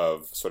bottom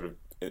of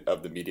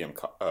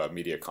the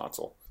media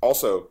console.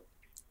 Also,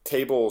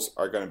 tables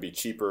are going to be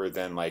cheaper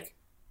than a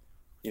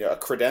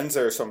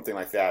credenza or something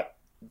like that,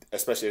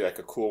 especially like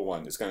a cool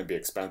one, is going to be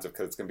expensive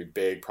because it's going to be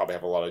big, probably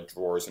have a lot of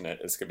drawers in it.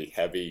 It's going to be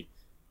heavy.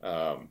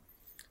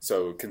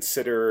 So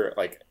consider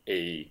like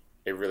a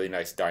really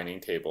nice dining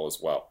table as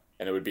well.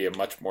 And it would be a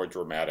much more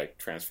dramatic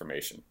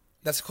transformation.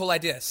 That's a cool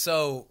idea.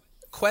 So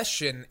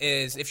question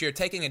is, if you're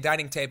taking a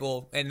dining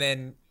table and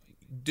then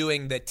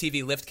doing the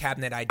TV lift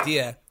cabinet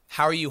idea,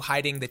 how are you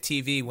hiding the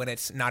TV when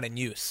it's not in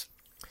use?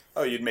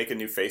 Oh, you'd make a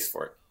new face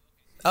for it.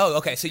 Oh,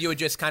 okay. So you would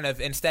just kind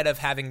of, instead of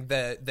having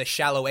the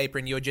shallow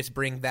apron, you would just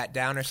bring that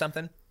down or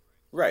something?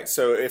 Right.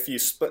 So if you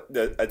split,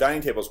 a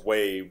dining table is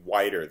way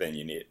wider than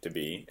you need it to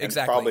be. And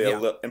exactly.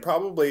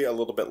 Probably a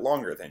little bit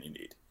longer than you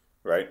need,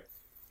 right?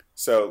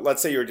 So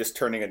let's say you're just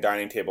turning a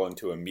dining table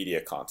into a media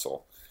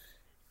console.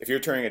 If you're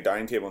turning a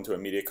dining table into a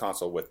media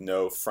console with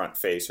no front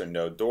face or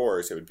no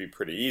doors, it would be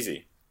pretty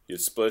easy.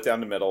 You'd split it down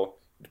the middle,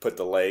 you'd put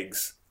the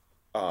legs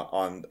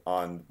on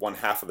one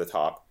half of the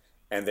top,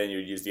 and then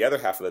you'd use the other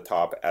half of the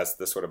top as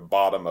the sort of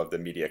bottom of the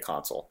media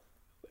console.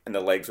 And the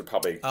legs would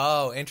probably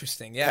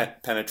interesting, yeah,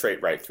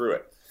 penetrate right through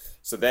it.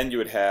 So then you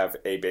would have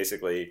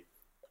basically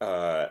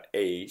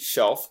a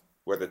shelf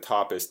where the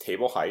top is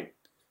table height,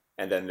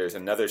 and then there's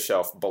another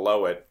shelf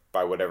below it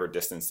by whatever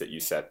distance that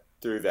you set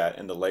through that,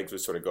 and the legs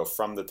would sort of go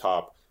from the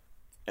top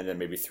and then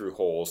maybe through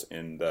holes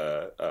in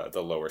the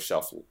lower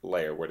shelf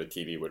layer where the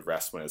TV would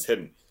rest when it's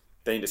hidden.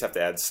 Then you just have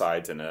to add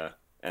sides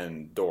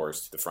and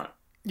doors to the front.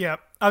 Yeah,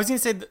 I was going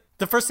to say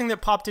the first thing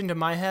that popped into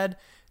my head,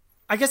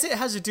 I guess it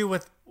has to do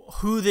with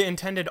who the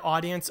intended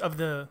audience of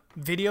the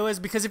video is,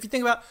 because if you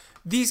think about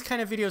these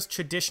kind of videos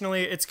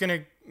traditionally,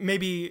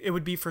 maybe it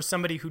would be for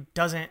somebody who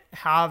doesn't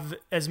have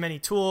as many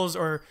tools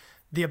or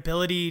the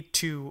ability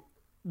to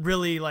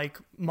really like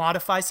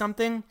modify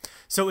something.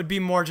 So it would be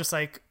more just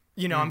like,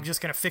 I'm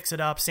just going to fix it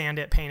up, sand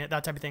it, paint it,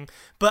 that type of thing.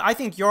 But I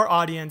think your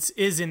audience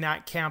is in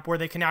that camp where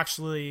they can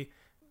actually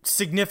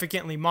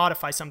significantly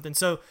modify something.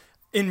 So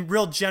in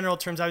real general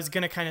terms, I was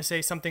going to kind of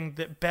say something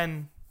that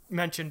Ben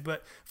mentioned,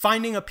 but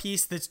finding a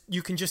piece that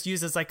you can just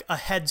use as like a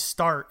head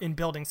start in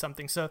building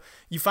something. So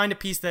you find a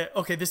piece that,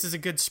 okay, this is a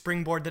good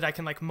springboard that I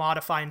can like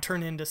modify and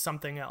turn into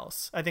something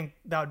else. I think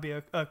that would be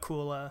a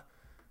cool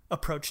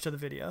approach to the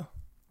video.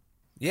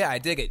 Yeah, I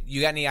dig it.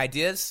 You got any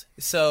ideas?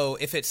 So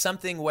if it's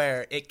something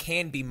where it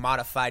can be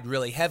modified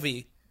really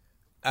heavy,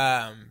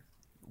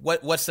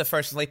 what's the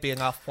first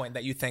leaping off point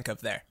that you think of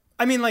there?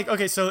 I mean, like,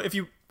 okay, so if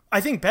you I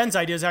think Ben's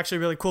idea is actually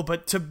really cool,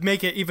 but to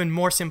make it even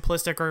more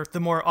simplistic, or the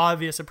more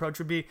obvious approach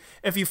would be,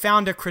 if you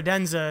found a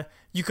credenza,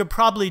 you could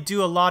probably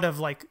do a lot of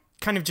like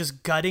kind of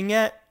just gutting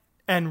it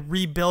and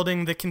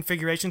rebuilding the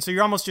configuration. So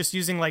you're almost just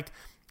using like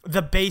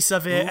the base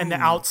of it and the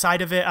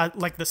outside of it,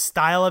 like the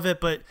style of it,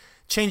 but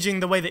changing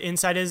the way the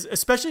inside is,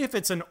 especially if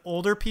it's an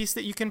older piece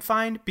that you can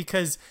find,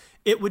 because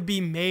it would be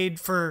made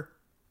for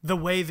the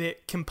way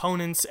that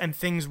components and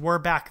things were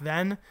back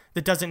then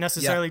that doesn't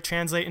necessarily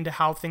translate into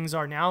how things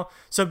are now.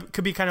 So it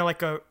could be kind of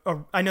like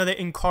I know that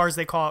in cars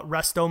they call it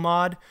resto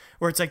mod,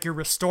 where it's like you're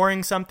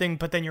restoring something,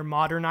 but then you're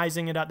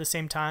modernizing it at the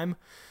same time.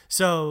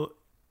 So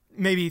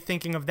maybe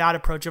thinking of that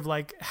approach of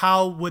like,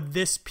 how would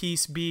this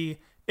piece be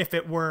if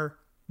it were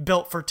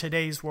built for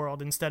today's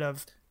world instead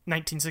of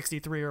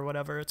 1963 or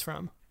whatever it's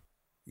from?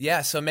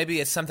 Yeah, so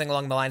maybe it's something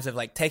along the lines of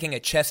like taking a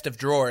chest of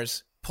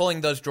drawers,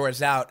 pulling those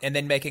drawers out, and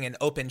then making an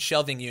open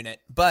shelving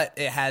unit. But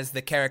it has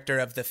the character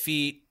of the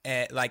feet,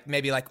 like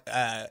maybe like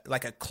a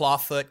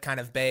clawfoot kind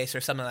of base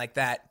or something like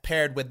that,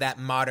 paired with that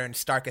modern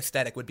Stark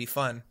aesthetic would be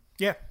fun.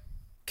 Yeah.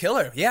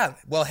 Killer. Yeah.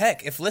 Well,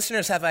 heck, if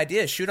listeners have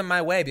ideas, shoot them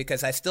my way,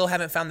 because I still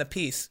haven't found the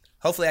piece.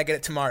 Hopefully I get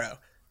it tomorrow.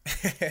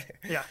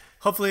 Yeah.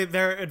 Hopefully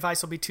their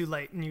advice will be too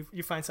late and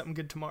you find something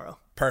good tomorrow.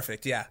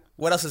 Perfect. Yeah.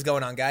 What else is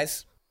going on,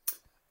 guys?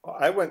 Well,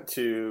 I went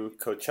to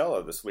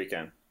Coachella this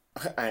weekend.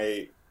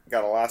 I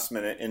got a last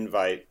minute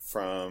invite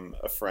from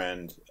a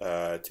friend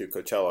to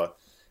Coachella,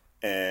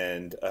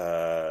 and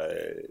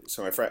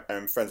so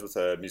I'm friends with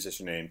a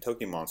musician named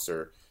Toki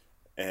Monster,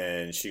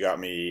 and she got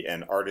me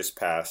an artist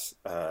pass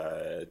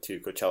to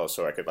Coachella,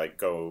 so I could like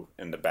go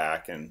in the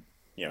back and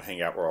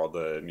hang out where all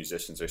the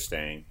musicians are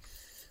staying.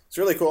 It's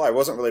really cool. I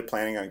wasn't really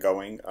planning on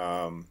going,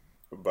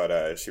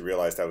 but she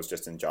realized I was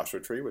just in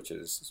Joshua Tree, which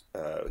is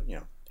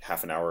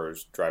half an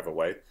hour's drive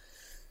away.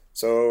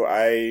 So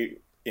I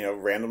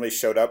randomly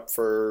showed up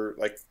for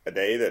like a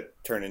day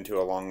that turned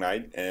into a long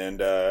night, and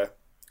got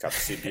to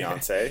see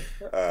Beyonce,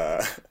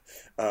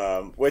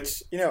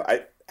 which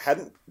I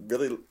hadn't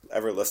really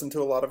ever listened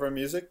to a lot of her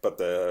music, but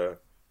the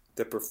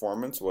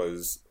performance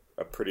was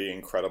a pretty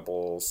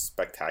incredible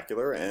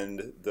spectacular,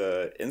 and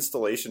the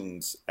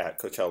installations at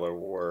Coachella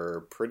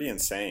were pretty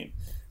insane.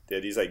 They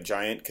had these like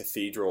giant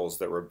cathedrals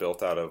that were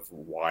built out of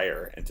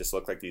wire and just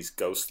looked like these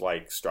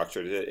ghost-like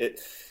structures.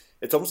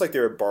 It's almost like they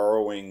were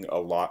borrowing a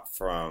lot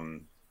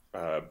from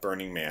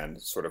Burning Man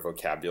sort of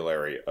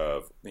vocabulary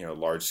of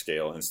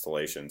large-scale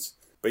installations.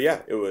 But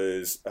yeah, it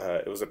was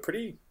a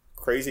pretty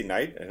crazy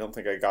night. I don't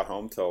think I got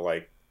home till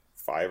like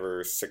 5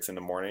 or 6 in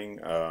the morning.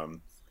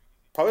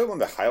 Probably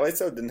one of the highlights,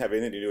 though, didn't have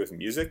anything to do with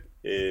music,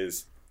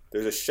 is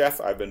there's a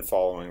chef I've been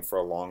following for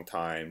a long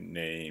time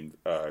named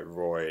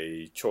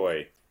Roy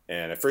Choi,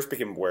 and I first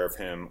became aware of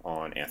him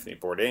on Anthony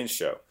Bourdain's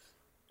show.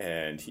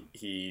 And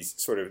he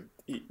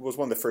was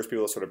one of the first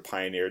people that sort of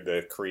pioneered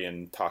the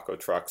Korean taco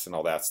trucks and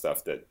all that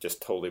stuff that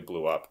just totally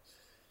blew up.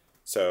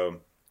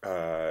 So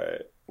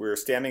we were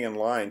standing in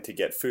line to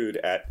get food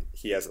at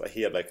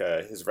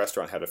his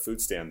restaurant had a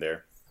food stand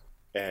there,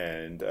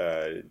 and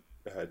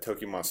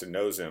Toki Monster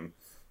knows him,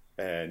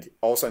 and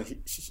all of a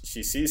sudden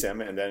she sees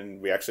him, and then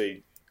we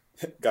actually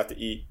got to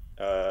eat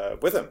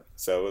with him.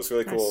 So it was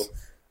really cool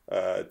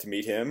to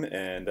meet him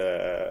and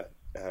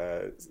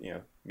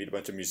meet a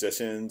bunch of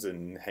musicians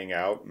and hang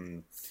out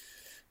and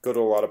go to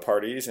a lot of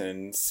parties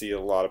and see a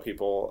lot of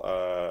people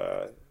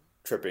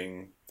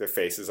tripping their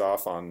faces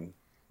off on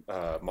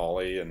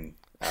Molly and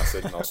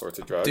acid and all sorts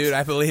of drugs. Dude,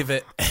 I believe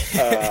it.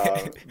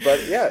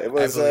 But yeah, it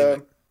was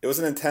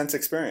an intense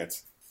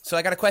experience. So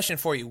I got a question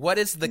for you. What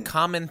is the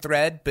common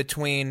thread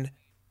between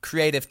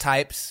creative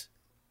types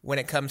when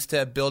it comes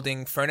to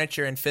building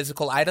furniture and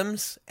physical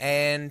items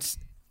and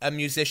a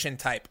musician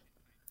type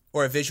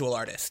or a visual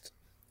artist?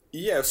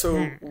 Yeah,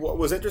 so what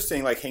was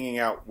interesting, like hanging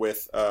out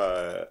with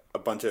a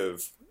bunch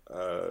of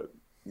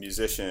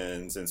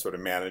musicians and sort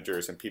of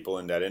managers and people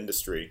in that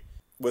industry,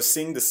 was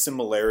seeing the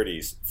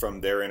similarities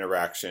from their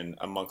interaction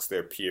amongst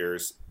their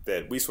peers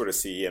that we sort of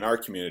see in our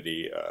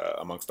community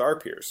amongst our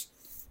peers.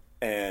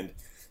 And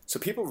so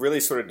people really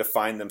sort of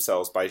define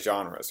themselves by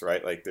genres,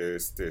 right? Like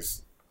there's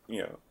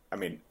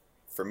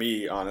for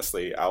me,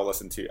 honestly, I'll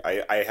listen to,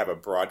 I have a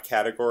broad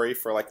category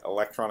for like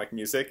electronic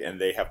music, and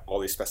they have all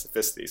these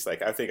specificities.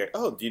 Like I think,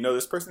 oh, do you know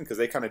this person? Because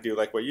they kind of do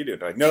like what you do.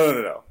 And I'm like,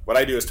 no. What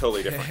I do is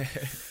totally different.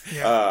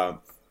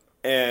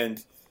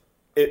 And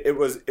it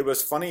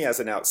was funny as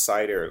an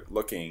outsider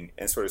looking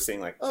and sort of seeing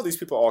like, oh, these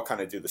people all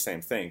kind of do the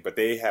same thing, but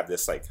they have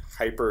this like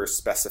hyper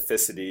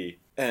specificity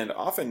and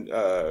often,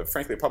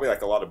 frankly, probably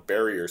like a lot of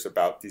barriers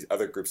about these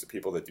other groups of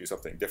people that do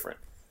something different.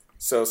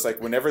 So it's like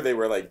whenever they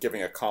were like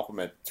giving a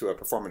compliment to a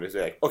performer,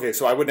 they're like, okay,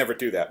 so I would never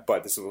do that,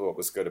 but this is what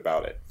was good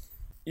about it.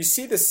 You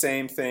see the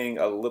same thing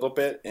a little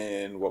bit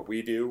in what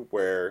we do,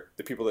 where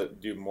the people that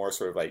do more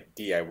sort of like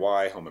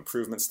DIY, home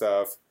improvement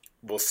stuff,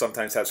 will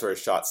sometimes have sort of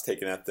shots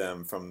taken at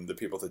them from the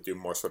people that do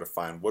more sort of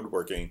fine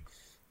woodworking.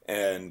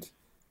 And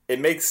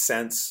it makes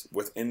sense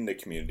within the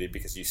community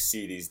because you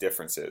see these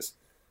differences.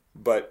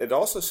 But it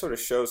also sort of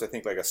shows, I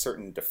think, like a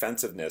certain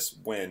defensive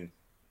when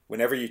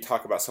whenever you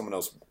talk about someone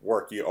else's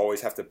work, you always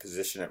have to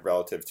position it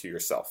relative to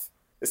yourself.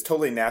 It's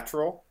totally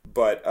natural,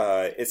 but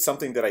it's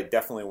something that I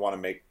definitely want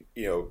to make,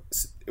 it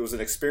was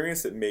an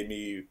experience that made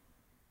me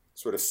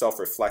sort of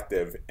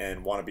self-reflective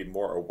and want to be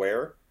more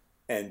aware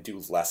and do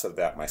less of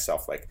that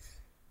myself. Like,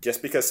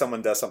 just because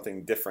someone does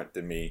something different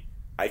than me,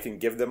 I can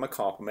give them a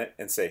compliment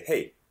and say,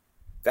 hey,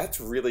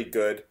 that's really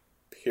good,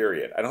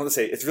 period. I don't want to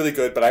say it's really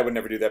good, but I would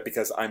never do that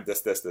because I'm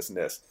this, this, this, and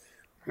this.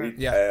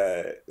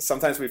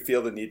 Sometimes we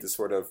feel the need to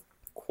sort of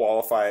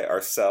qualify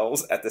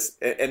ourselves at this.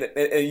 And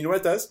you know what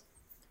it does?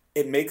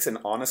 It makes an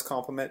honest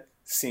compliment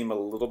seem a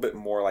little bit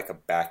more like a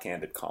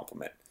backhanded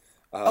compliment.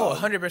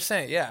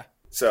 100%, yeah.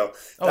 So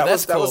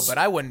that's cool, but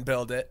I wouldn't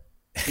build it.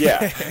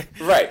 Yeah,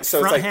 right.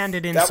 So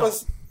front-handed it's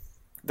insult.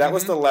 That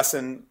was the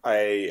lesson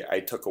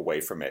I took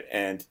away from it,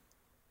 and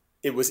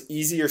it was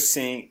easier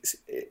seeing.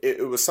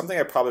 It was something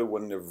I probably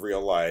wouldn't have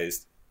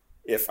realized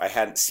if I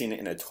hadn't seen it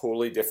in a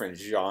totally different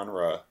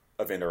genre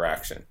of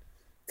interaction,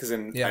 because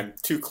I'm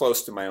too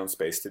close to my own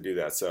space to do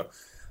that. So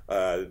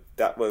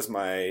that was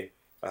my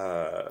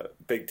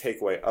big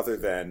takeaway. Other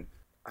than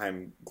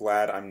I'm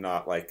glad I'm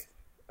not like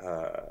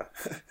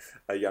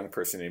a young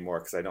person anymore,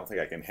 because I don't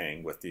think I can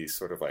hang with these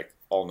sort of like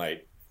all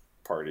night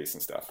parties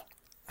and stuff.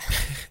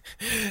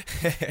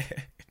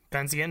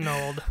 Ben's getting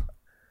old.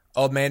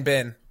 Old man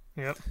Ben.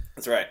 Yep,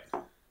 that's right.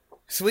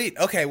 Sweet.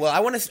 Okay. Well, I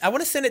want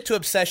to send it to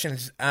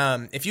Obsessions.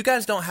 If you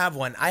guys don't have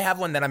one, I have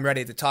one that I'm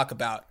ready to talk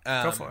about.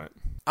 Go for it.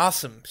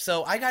 Awesome.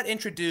 So I got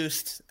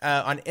introduced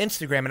on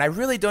Instagram, and I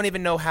really don't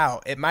even know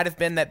how. It might have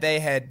been that they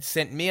had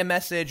sent me a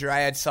message, or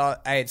I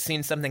had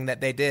seen something that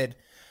they did.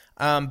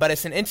 But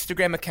it's an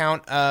Instagram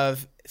account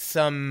of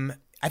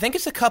I think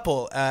it's a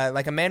couple,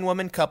 like a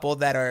man-woman couple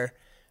that are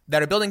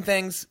building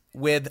things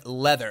with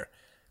leather.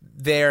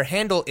 Their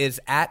handle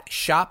is at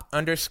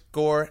 @shop_last.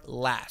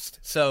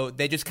 So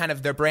they just kind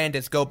of, their brand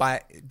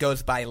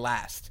goes by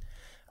last.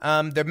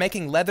 They're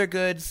making leather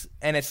goods,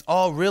 and it's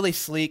all really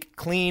sleek,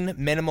 clean,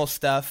 minimal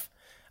stuff.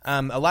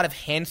 A lot of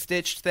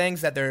hand-stitched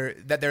things that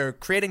they're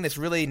creating this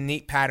really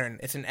neat pattern.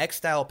 It's an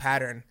X-style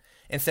pattern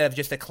instead of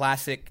just a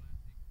classic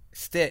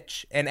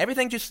stitch, and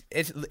everything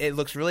it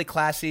looks really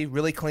classy,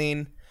 really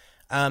clean,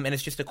 and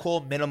it's just a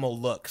cool minimal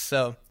look.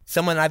 So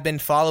someone I've been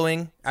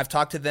following, I've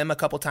talked to them a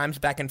couple times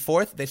back and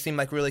forth. They seem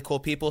like really cool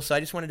people, so I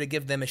just wanted to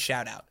give them a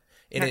shout out.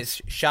 It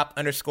is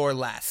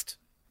shop_last.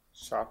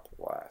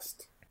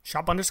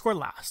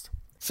 Shop_last.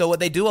 So what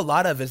they do a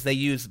lot of is they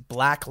use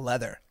black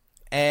leather,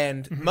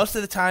 and most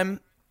of the time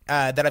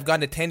that I've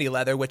gone to Tandy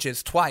Leather, which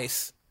is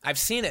twice, I've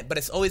seen it, but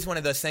it's always one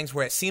of those things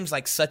where it seems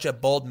like such a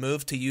bold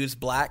move to use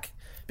black,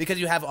 because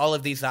you have all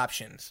of these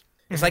options.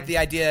 It's like the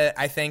idea,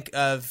 I think,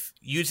 of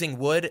using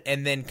wood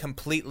and then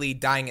completely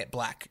dyeing it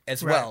black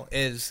as well,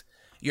 is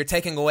you're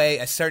taking away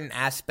a certain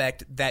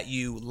aspect that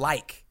you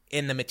like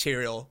in the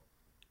material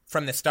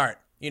from the start.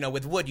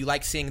 With wood, you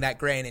like seeing that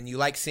grain, and you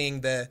like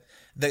seeing the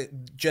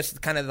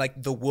just kind of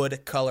like the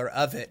wood color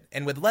of it.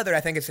 And with leather,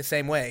 I think it's the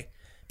same way,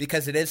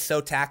 because it is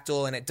so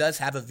tactile and it does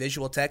have a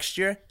visual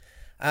texture.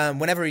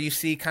 Whenever you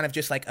see kind of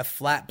just like a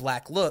flat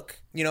black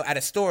look, at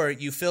a store,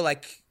 you feel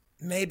like,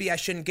 maybe I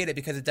shouldn't get it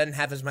because it doesn't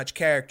have as much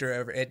character,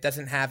 or it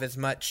doesn't have as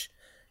much,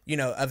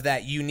 of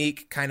that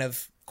unique kind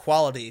of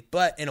quality.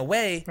 But in a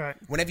way,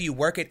 whenever you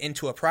work it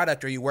into a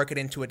product or you work it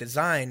into a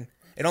design,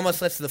 it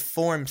almost lets the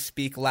form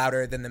speak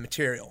louder than the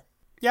material.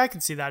 Yeah, I can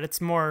see that. It's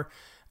more,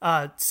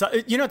 it's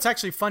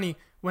actually funny.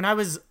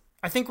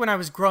 I think when I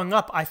was growing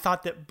up, I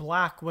thought that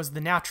black was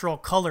the natural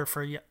color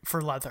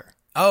for leather.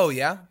 Oh,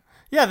 yeah?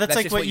 Yeah, that's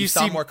like what you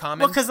saw see more common.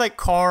 Well, because like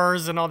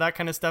cars and all that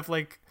kind of stuff,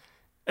 like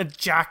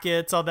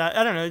jackets, all that.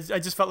 I don't know. I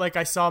just felt like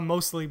I saw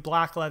mostly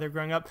black leather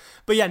growing up.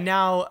 But yeah,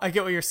 now I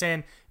get what you're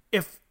saying.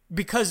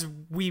 Because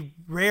we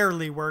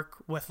rarely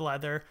work with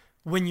leather,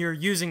 when you're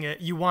using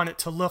it, you want it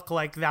to look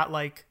like that,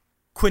 like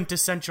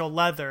quintessential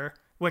leather,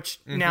 which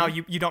now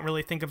you don't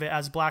really think of it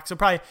as black. So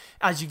probably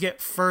as you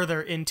get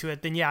further into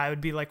it, then yeah, it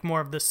would be like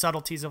more of the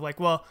subtleties of like,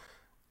 well,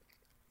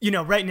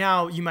 right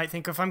now you might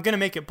think, if I'm going to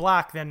make it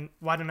black, then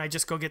why don't I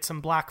just go get some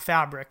black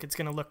fabric? It's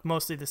going to look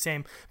mostly the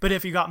same. But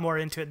if you got more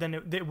into it, then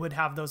it would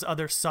have those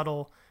other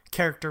subtle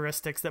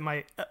characteristics that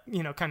might,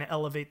 kind of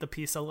elevate the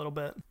piece a little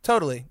bit.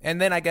 Totally.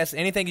 And then I guess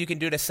anything you can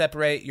do to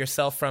separate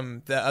yourself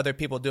from the other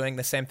people doing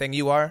the same thing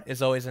you are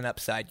is always an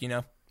upside,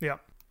 Yeah.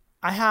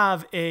 I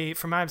have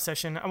for my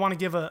obsession, I want to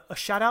give a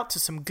shout out to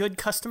some good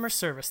customer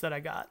service that I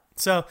got.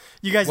 So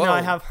you guys know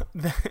I have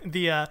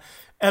the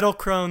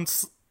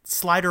Edelkrone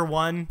Slider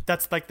 1.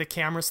 That's like the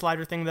camera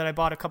slider thing that I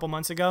bought a couple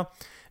months ago.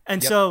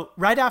 And so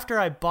right after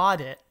I bought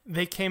it,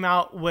 they came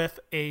out with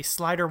a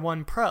Slider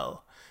 1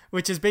 Pro,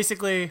 which is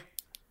basically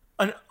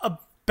a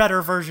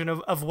better version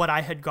of what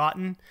I had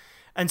gotten.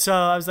 And so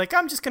I was like,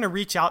 I'm just going to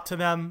reach out to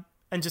them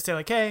and just say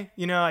like, hey,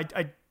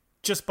 I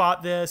just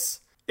bought this.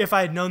 If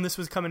I had known this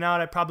was coming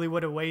out, I probably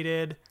would have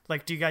waited.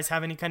 Like, do you guys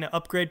have any kind of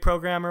upgrade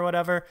program or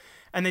whatever?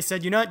 And they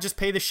said, just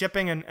pay the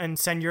shipping and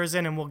send yours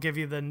in, and we'll give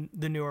you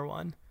the newer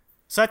one.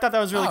 So I thought that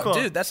was really cool.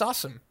 Dude, that's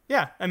awesome.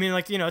 Yeah. I mean,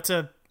 like, it's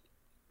a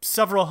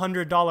several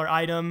 $100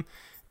 item.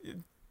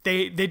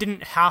 They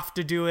didn't have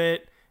to do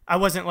it. I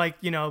wasn't like,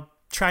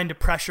 trying to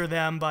pressure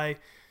them by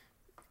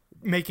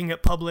making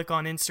it public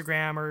on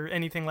Instagram or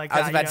anything like that.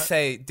 I was about to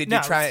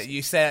say,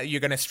 you said you're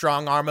going to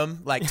strong arm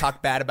them, like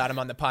talk bad about them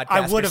on the podcast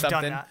I would or have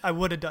something? done that. I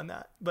would have done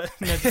that. But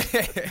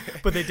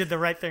but they did the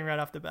right thing right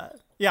off the bat.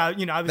 Yeah,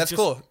 I was That's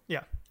cool.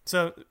 Yeah.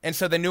 So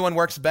the new one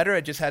works better?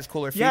 It just has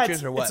cooler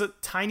features or what? It's a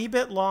tiny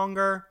bit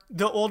longer.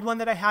 The old one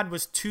that I had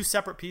was 2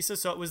 separate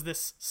pieces. So it was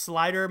this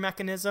slider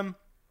mechanism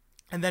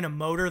and then a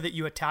motor that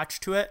you attach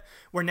to it,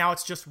 where now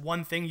it's just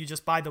one thing. You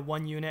just buy the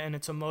one unit and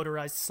it's a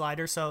motorized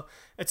slider. So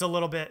it's a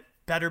little bit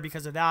better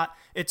because of that.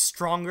 It's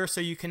stronger, so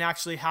you can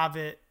actually have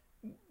it,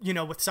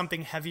 with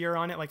something heavier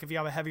on it. Like if you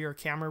have a heavier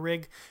camera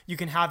rig, you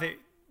can have it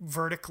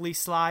vertically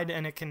slide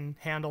and it can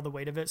handle the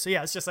weight of it. So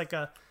yeah, it's just like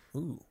a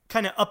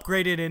kind of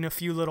upgraded in a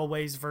few little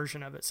ways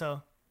version of it.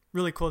 So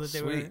really cool that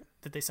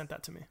they sent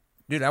that to me.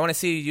 Dude, I want to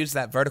see you use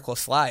that vertical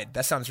slide.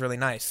 That sounds really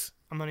nice.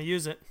 I'm going to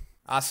use it.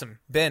 Awesome.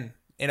 Ben,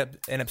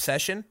 an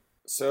obsession?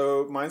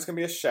 So mine's going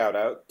to be a shout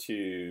out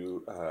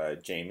to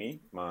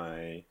Jamie,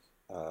 one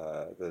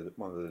of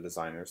the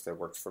designers that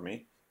works for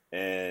me.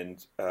 And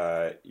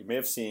you may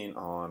have seen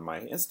on my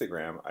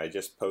Instagram, I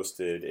just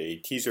posted a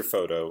teaser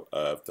photo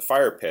of the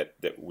fire pit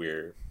that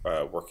we're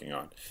working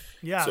on.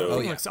 Yeah, it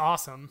looks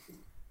awesome.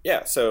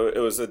 Yeah, so it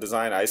was a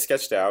design I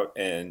sketched out,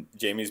 and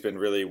Jamie's been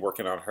really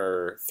working on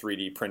her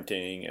 3D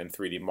printing and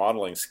 3D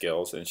modeling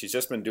skills, and she's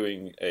just been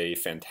doing a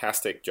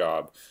fantastic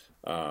job.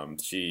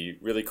 She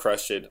really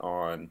crushed it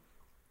on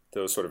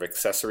those sort of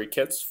accessory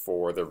kits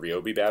for the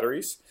Ryobi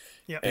batteries.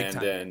 Yeah, and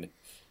then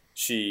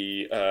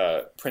she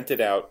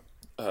printed out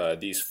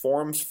these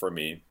forms for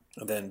me,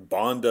 and then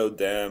bondoed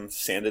them,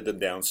 sanded them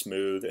down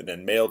smooth, and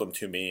then mailed them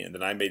to me. And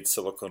then I made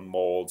silicone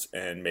molds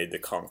and made the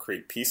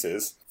concrete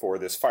pieces for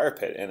this fire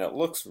pit. And it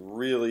looks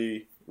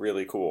really,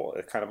 really cool.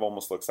 It kind of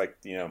almost looks like,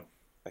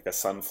 like a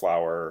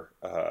sunflower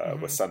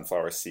with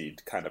sunflower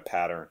seed kind of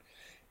pattern.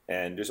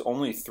 And there's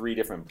only 3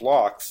 different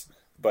blocks,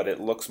 but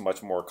it looks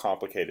much more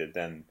complicated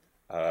than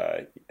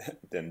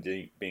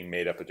being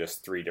made up of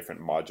just 3 different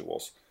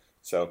modules.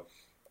 So,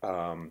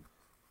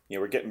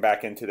 we're getting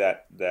back into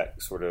that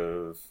sort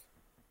of...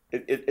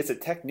 It's a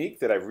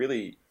technique that I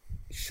really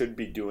should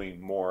be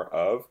doing more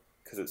of,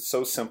 because it's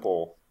so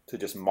simple to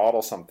just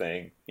model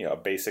something, a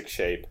basic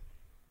shape,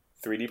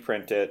 3D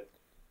print it,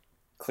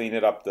 clean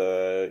it up with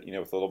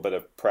a little bit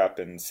of prep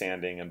and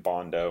sanding and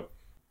Bondo,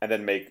 and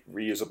then make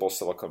reusable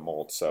silicone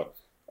molds. So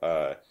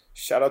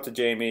shout out to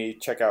Jamie.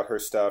 Check out her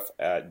stuff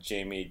at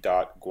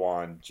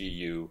jamie.guan,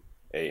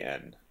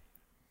 Guan,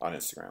 on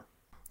Instagram.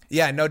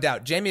 Yeah, no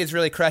doubt. Jamie is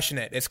really crushing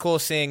it. It's cool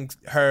seeing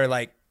her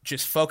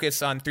just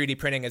focus on 3D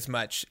printing as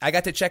much. I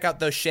got to check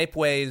out those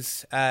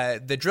Shapeways,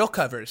 the drill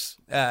covers,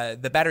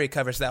 the battery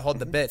covers that hold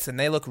the bits, and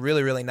they look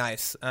really, really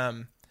nice.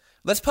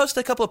 Let's post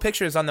a couple of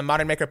pictures on the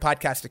Modern Maker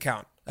podcast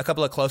account, a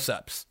couple of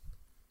close-ups.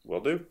 Will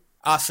do.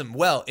 Awesome.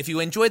 Well, if you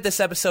enjoyed this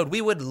episode, we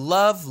would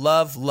love,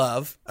 love,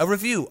 love a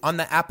review on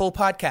the Apple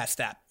Podcast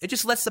app. It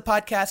just lets the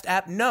podcast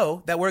app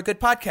know that we're a good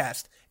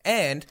podcast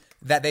and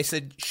that they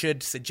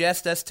should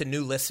suggest us to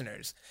new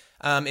listeners.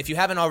 If you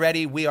haven't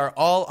already, we are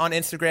all on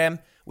Instagram.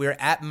 We're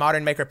at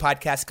Modern Maker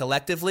Podcast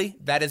collectively.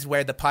 That is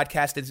where the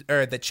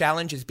podcast the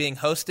challenge is being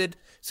hosted.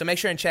 So make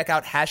sure and check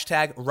out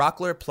hashtag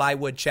Rockler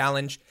Plywood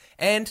Challenge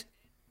and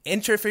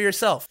enter for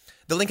yourself.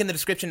 The link in the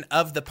description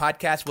of the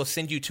podcast will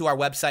send you to our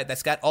website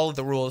that's got all of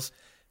the rules.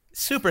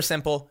 Super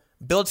simple.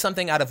 Build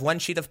something out of 1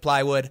 sheet of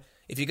plywood.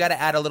 If you got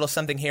to add a little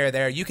something here or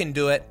there, you can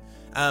do it.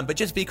 But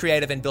just be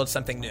creative and build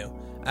something new.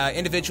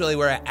 Individually,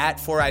 we're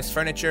at Four Eyes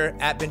Furniture,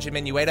 at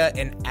Benjamin Ueda,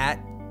 and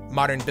at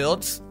Modern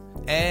Builds.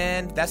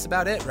 And that's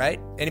about it, right?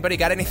 Anybody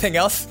got anything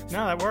else?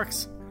 No, that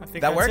works. I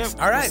think that works. It.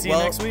 All right. We'll see you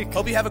next week.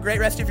 Hope you have a great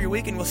rest of your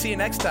week, and we'll see you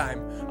next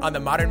time on the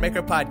Modern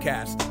Maker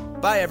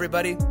Podcast. Bye,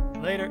 everybody.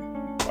 Later.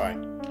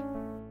 Bye.